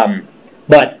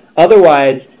 But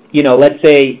otherwise, let's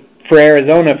say for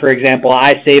Arizona, for example,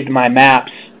 I saved my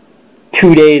maps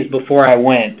 2 days before I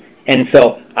went. And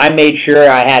so I made sure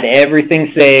I had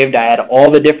everything saved. I had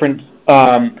all the different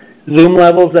zoom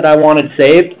levels that I wanted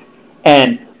saved.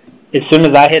 And as soon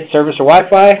as I hit service or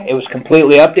Wi-Fi, it was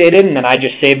completely updated, and then I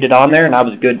just saved it on there, and I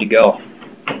was good to go.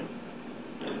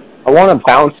 I want to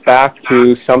bounce back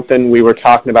to something we were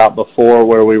talking about before,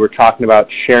 where we were talking about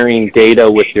sharing data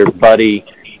with your buddy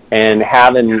and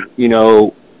having,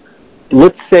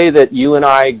 let's say that you and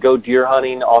I go deer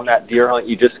hunting on that deer hunt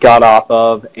you just got off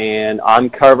of, and I'm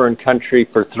covering country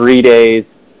for 3 days,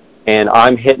 and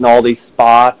I'm hitting all these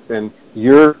spots, and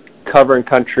you're covering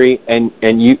country, and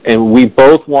we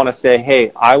both want to say,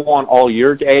 hey, I want all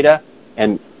your data,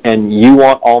 and and you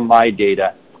want all my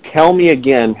data. Tell me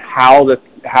again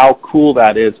how cool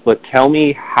that is, but tell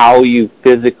me how you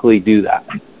physically do that.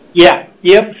 Yeah,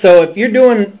 yep. So if you're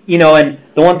doing, and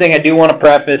the one thing I do want to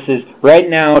preface is right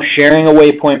now sharing a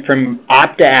waypoint from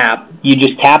app to app, you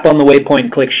just tap on the waypoint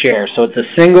and click share. So it's a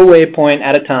single waypoint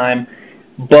at a time,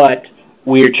 but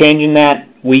we are changing that.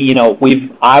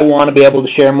 I want to be able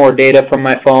to share more data from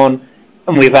my phone,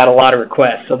 and we've had a lot of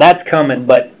requests. So that's coming,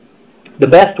 but the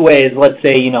best way is, let's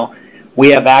say, we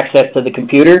have access to the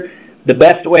computer. The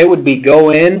best way would be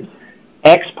go in,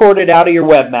 export it out of your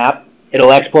web map.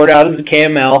 It'll export out as a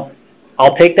KML.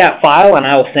 I'll take that file and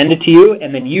I will send it to you,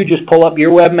 and then you just pull up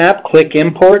your web map, click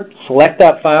import, select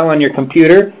that file on your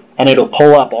computer, and it'll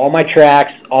pull up all my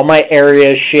tracks, all my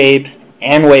areas, shapes,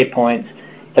 and waypoints.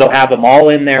 It'll have them all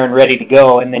in there and ready to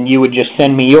go, and then you would just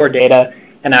send me your data,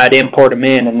 and I'd import them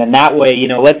in. And then that way,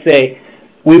 let's say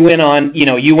we went on,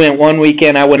 you went one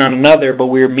weekend, I went on another, but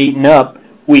we were meeting up,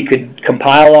 we could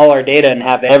compile all our data and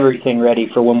have everything ready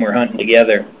for when we're hunting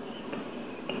together.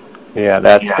 Yeah,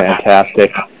 that's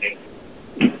fantastic.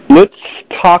 Let's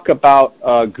talk about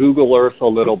Google Earth a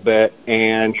little bit,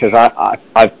 and because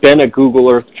I've been a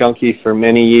Google Earth junkie for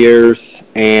many years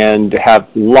and have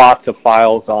lots of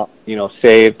files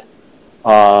saved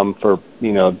for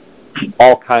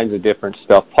all kinds of different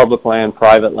stuff, public land,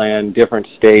 private land, different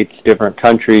states, different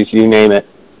countries, you name it.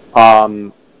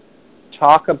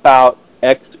 Talk about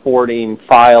exporting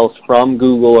files from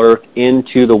Google Earth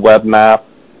into the web map.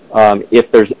 If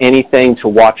there's anything to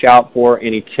watch out for,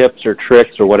 any tips or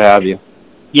tricks or what have you.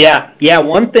 Yeah.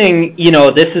 One thing,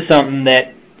 this is something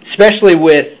that, especially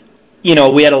with,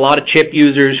 we had a lot of chip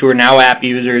users who are now app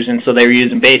users, and so they were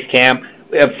using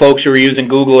Basecamp. We have folks who are using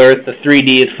Google Earth. The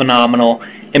 3D is phenomenal,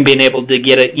 and being able to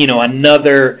get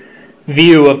another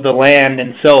view of the land.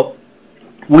 And so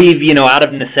we've, out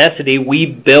of necessity,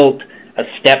 we built a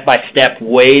step-by-step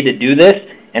way to do this.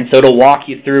 And so to walk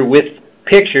you through with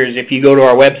pictures, if you go to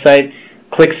our website,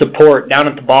 click support down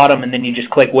at the bottom, and then you just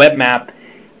click web map,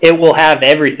 it will have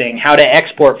everything: how to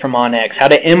export from OnX, how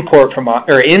to import from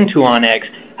into OnX,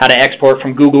 how to export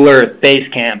from Google Earth,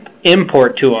 Basecamp,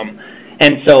 import to them.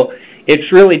 And so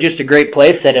it's really just a great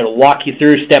place that it'll walk you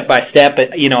through step by step.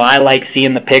 I like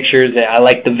seeing the pictures. I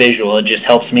like the visual. It just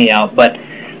helps me out. But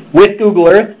with Google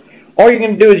Earth, all you're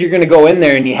going to do is you're going to go in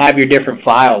there and you have your different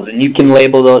files, and you can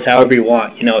label those however you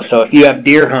want. So if you have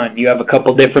deer hunt, you have a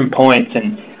couple different points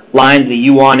and lines that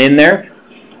you want in there.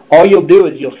 All you'll do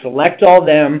is you'll select all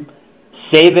them,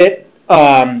 save it.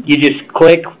 You just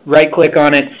right click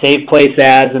on it, save place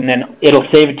as, and then it'll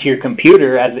save it to your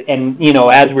computer.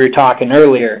 As we were talking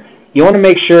earlier, you want to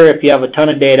make sure if you have a ton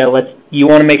of data, you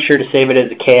want to make sure to save it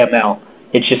as a KML.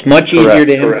 It's just much easier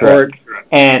to import,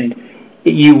 and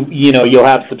you'll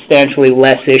have substantially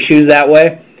less issues that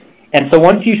way. And so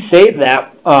once you save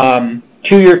that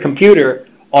to your computer,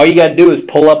 all you got to do is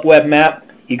pull up web map.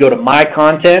 You go to my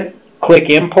content, click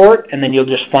import, and then you'll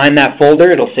just find that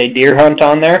folder. It'll say deer hunt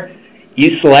on there.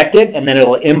 You select it, and then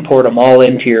it'll import them all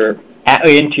into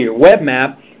your web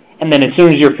map. And then as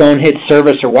soon as your phone hits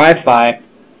service or Wi-Fi,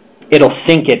 it'll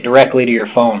sync it directly to your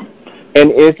phone.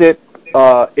 And is it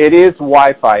is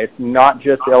Wi-Fi? It's not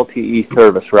just LTE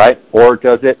service, right? Or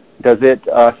does it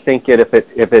sync it if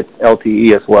it's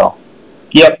LTE as well?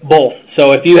 Yep, both.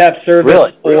 So if you have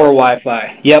service or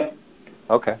Wi-Fi. Yep.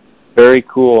 Okay. Very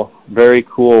cool. Very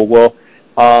cool. Well,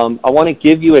 I want to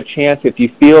give you a chance, if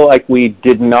you feel like we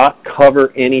did not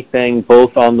cover anything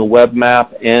both on the web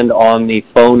map and on the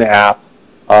phone app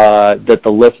that the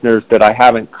listeners that I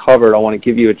haven't covered, I want to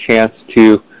give you a chance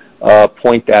to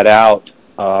point that out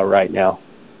right now.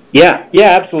 Yeah,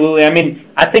 absolutely. I mean,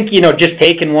 I think, just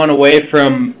taking one away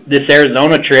from this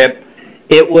Arizona trip,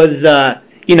 it was,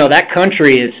 that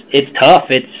country it's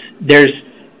tough. There's,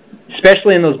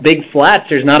 especially in those big flats,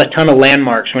 there's not a ton of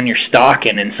landmarks when you're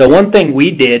stalking. And so one thing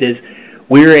we did is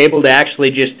we were able to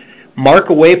actually just mark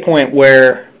a waypoint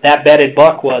where that bedded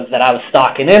buck was that I was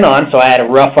stalking in on, so I had a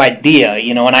rough idea,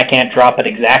 and I can't drop it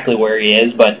exactly where he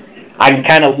is, but I can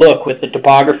kind of look with the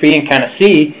topography and kind of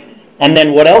see. And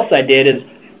then what else I did is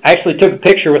I actually took a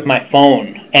picture with my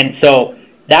phone. And so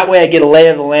that way I get a lay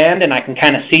of the land and I can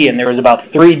kind of see. And there was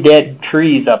about 3 dead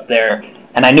trees up there.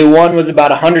 And I knew one was about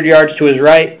 100 yards to his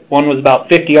right, one was about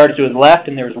 50 yards to his left,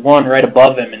 and there was one right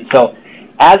above him. And so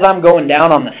as I'm going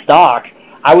down on the stalk,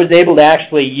 I was able to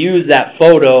actually use that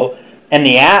photo and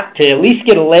the app to at least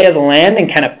get a lay of the land and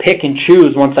kind of pick and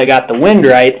choose once I got the wind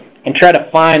right and try to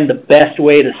find the best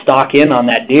way to stalk in on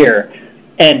that deer.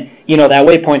 And, that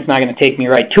waypoint's not going to take me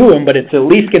right to him, but it's at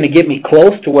least going to get me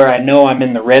close to where I know I'm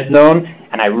in the red zone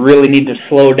and I really need to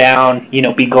slow down,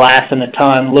 be glassing a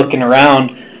ton, looking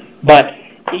around. But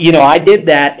I did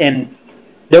that, and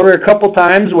there were a couple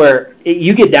times where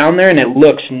you get down there and it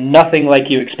looks nothing like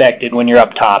you expected when you're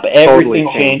up top. Everything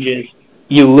changes.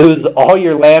 You lose all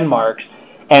your landmarks.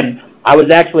 And I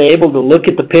was actually able to look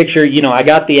at the picture. I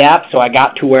got the app, so I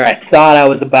got to where I thought I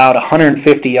was about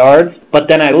 150 yards. But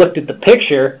then I looked at the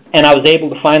picture, and I was able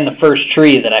to find the first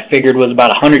tree that I figured was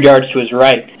about 100 yards to his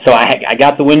right. So I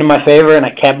got the wind in my favor, and I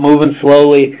kept moving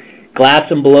slowly,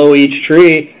 glassing below each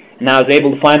tree, and I was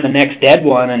able to find the next dead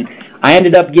one. And I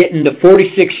ended up getting to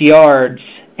 46 yards,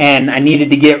 and I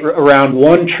needed to get around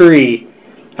one tree.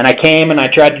 And I came and I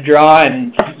tried to draw,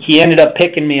 and he ended up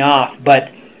picking me off.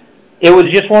 But it was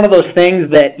just one of those things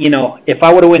that, if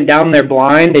I would have went down there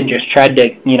blind and just tried to,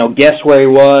 guess where he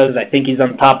was, I think he's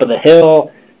on top of the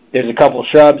hill, there's a couple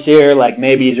shrubs here, like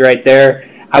maybe he's right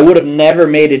there, I would have never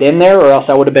made it in there, or else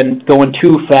I would have been going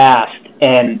too fast,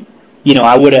 and,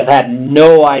 I would have had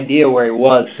no idea where he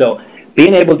was. So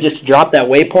being able to just drop that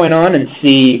waypoint on and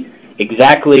see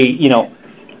exactly,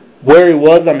 where he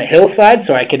was on the hillside,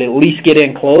 so I could at least get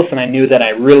in close, and I knew that I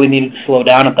really needed to slow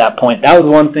down at that point. That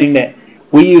was one thing that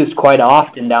we used quite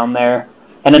often down there.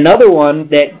 And another one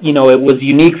that, it was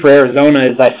unique for Arizona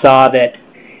is I saw that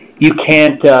you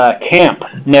can't camp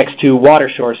next to water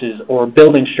sources or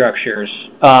building structures.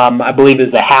 I believe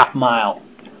it's a half mile.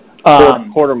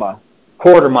 Quarter mile.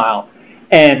 Quarter mile.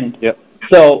 And yep.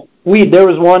 So there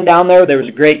was one down there. There was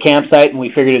a great campsite, and we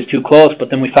figured it was too close, but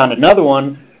then we found another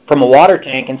one from a water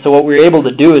tank. And so what we were able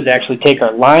to do is actually take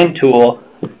our line tool,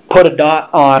 put a dot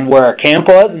on where our camp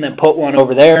was, and then put one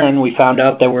over there, and we found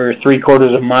out that we were 3/4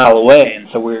 of a mile away, and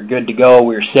so we were good to go.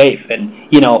 We were safe, and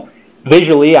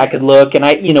visually I could look, and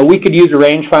we could use a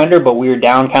rangefinder, but we were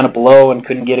down kind of below and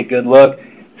couldn't get a good look.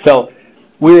 So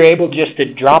we were able just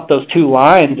to drop those two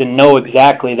lines and know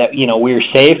exactly that we were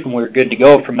safe and we were good to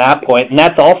go from that point. And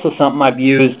that's also something I've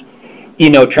used,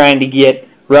 trying to get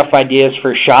rough ideas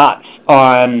for shots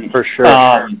on. For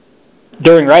sure.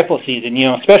 During rifle season,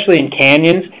 especially in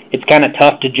canyons, it's kind of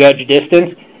tough to judge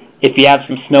distance. If you have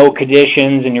some snow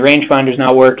conditions and your rangefinder's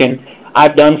not working,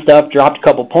 I've done stuff, dropped a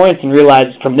couple points, and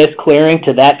realized from this clearing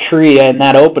to that tree and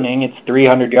that opening, it's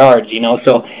 300 yards,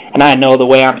 So, and I know the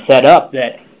way I'm set up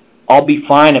that I'll be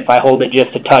fine if I hold it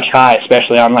just a touch high,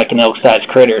 especially on like an elk-sized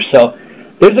critter. So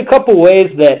there's a couple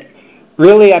ways that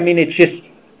really, it's just,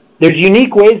 there's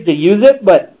unique ways to use it,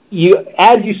 but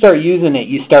as you start using it,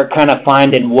 you start kind of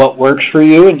finding what works for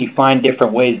you, and you find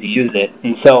different ways to use it.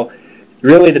 And so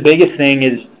really the biggest thing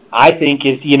is, I think,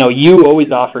 is, you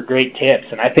always offer great tips.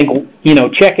 And I think,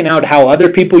 checking out how other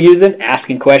people use it,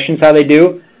 asking questions how they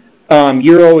do,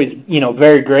 you're always,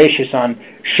 very gracious on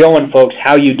showing folks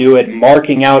how you do it,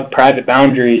 marking out private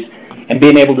boundaries, and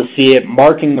being able to see it,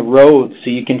 marking the roads so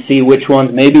you can see which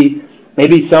ones,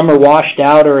 maybe some are washed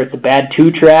out or it's a bad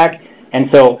two-track. And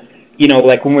so,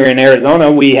 like when we were in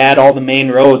Arizona, we had all the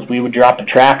main roads. We would drop a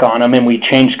track on them, and we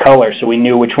changed color so we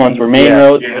knew which ones were main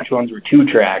roads and which ones were two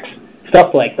tracks.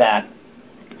 Stuff like that.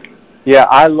 Yeah,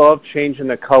 I love changing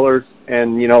the colors,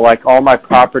 and like all my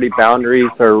property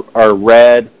boundaries are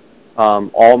red.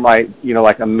 All my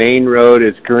like a main road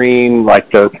is green,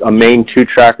 like a main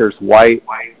two-tracker's white.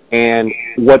 And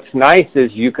what's nice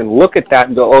is you can look at that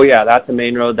and go, oh yeah, that's a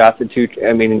main road, that's a two.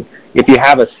 If you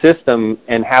have a system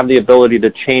and have the ability to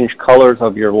change colors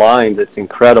of your lines, it's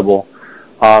incredible.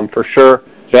 For sure.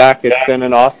 Jack, it's been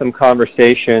an awesome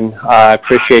conversation. I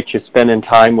appreciate you spending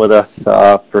time with us,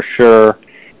 for sure.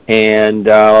 And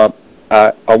I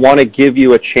want to give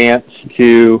you a chance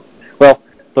to,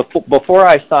 before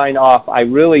I sign off, I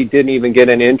really didn't even get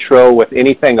an intro with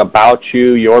anything about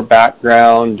you, your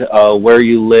background, where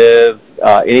you live,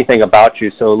 anything about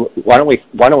you. So why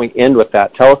don't we end with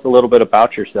that? Tell us a little bit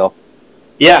about yourself.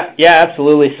 Yeah,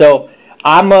 absolutely. So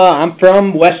I'm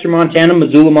from Western Montana,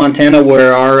 Missoula, Montana,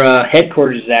 where our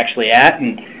headquarters is actually at,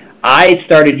 and I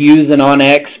started using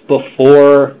onX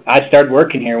before I started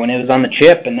working here when it was on the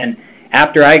chip, and then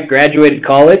after I graduated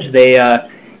college, they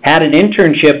had an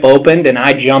internship opened, and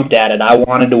I jumped at it. I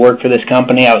wanted to work for this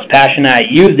company. I was passionate. I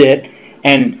used it,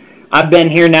 and I've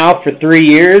been here now for 3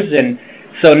 years, and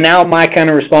so now my kind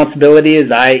of responsibility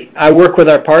is I work with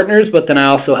our partners, but then I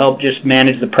also help just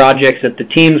manage the projects that the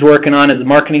team's working on as a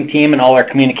marketing team and all our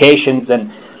communications,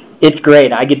 and it's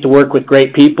great. I get to work with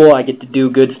great people. I get to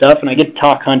do good stuff, and I get to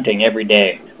talk hunting every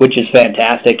day, which is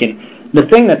fantastic. And the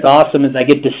thing that's awesome is I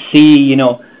get to see,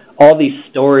 all these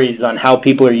stories on how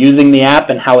people are using the app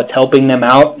and how it's helping them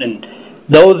out, and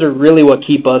those are really what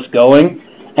keep us going.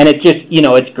 And it's just,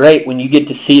 it's great when you get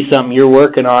to see something you're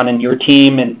working on and your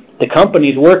team and the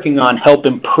company's working on help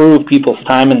improve people's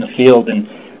time in the field. And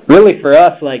really for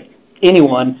us, like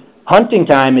anyone, hunting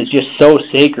time is just so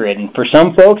sacred, and for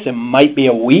some folks it might be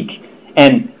a week,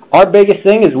 and our biggest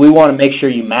thing is we want to make sure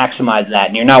you maximize that,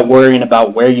 and you're not worrying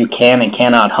about where you can and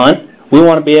cannot hunt. We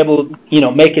want to be able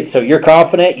to, make it so you're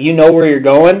confident, you know where you're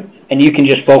going, and you can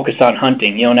just focus on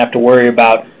hunting. You don't have to worry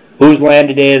about whose land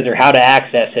it is or how to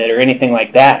access it or anything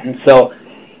like that. And so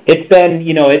it's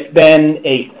been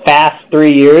a fast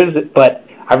 3 years, but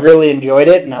I've really enjoyed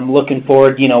it, and I'm looking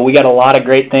forward. We got a lot of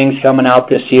great things coming out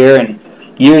this year and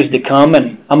years to come,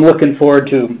 and I'm looking forward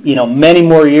to, many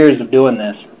more years of doing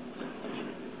this.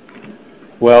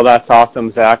 Well, that's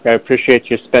awesome, Zach. I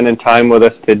appreciate you spending time with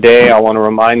us today. I want to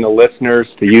remind the listeners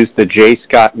to use the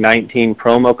JScott19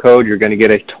 promo code. You're going to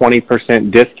get a 20%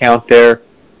 discount there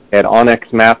at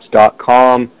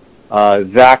onxmaps.com.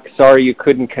 Zach, sorry you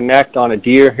couldn't connect on a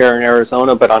deer here in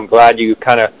Arizona, but I'm glad you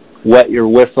kind of wet your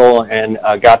whistle and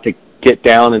got to get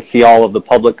down and see all of the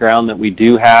public ground that we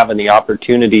do have and the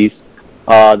opportunities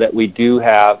that we do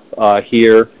have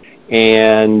here.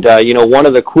 And, one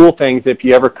of the cool things, if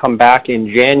you ever come back in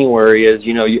January, is,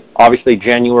 obviously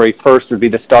January 1st would be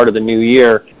the start of the new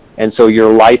year. And so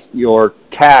your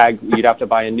tag, you'd have to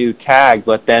buy a new tag,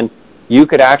 but then you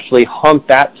could actually hunt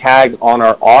that tag on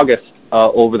our August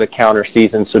over-the-counter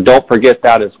season. So don't forget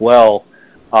that as well.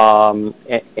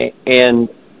 And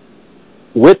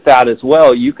with that as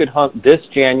well, you could hunt this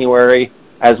January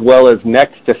as well as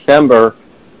next December,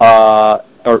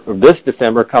 or this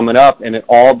December coming up, and it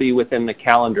all be within the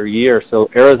calendar year. So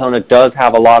Arizona does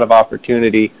have a lot of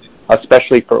opportunity,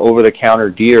 especially for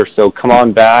over-the-counter deer. So come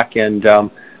on back, and I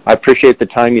appreciate the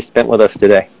time you spent with us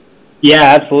today.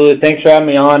 Yeah, absolutely. Thanks for having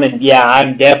me on. And yeah,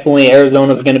 I'm definitely,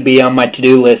 Arizona's going to be on my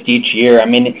to-do list each year. I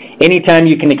mean, anytime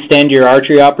you can extend your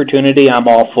archery opportunity, I'm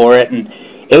all for it. And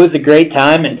it was a great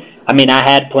time. And I mean, I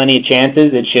had plenty of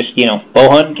chances. It's just, bow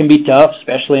hunting can be tough,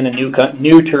 especially in a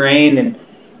new terrain. And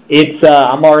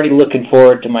I'm already looking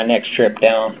forward to my next trip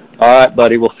down. All right,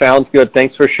 buddy. Well, sounds good.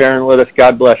 Thanks for sharing with us.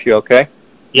 God bless you, okay?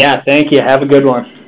 Yeah, thank you. Have a good one.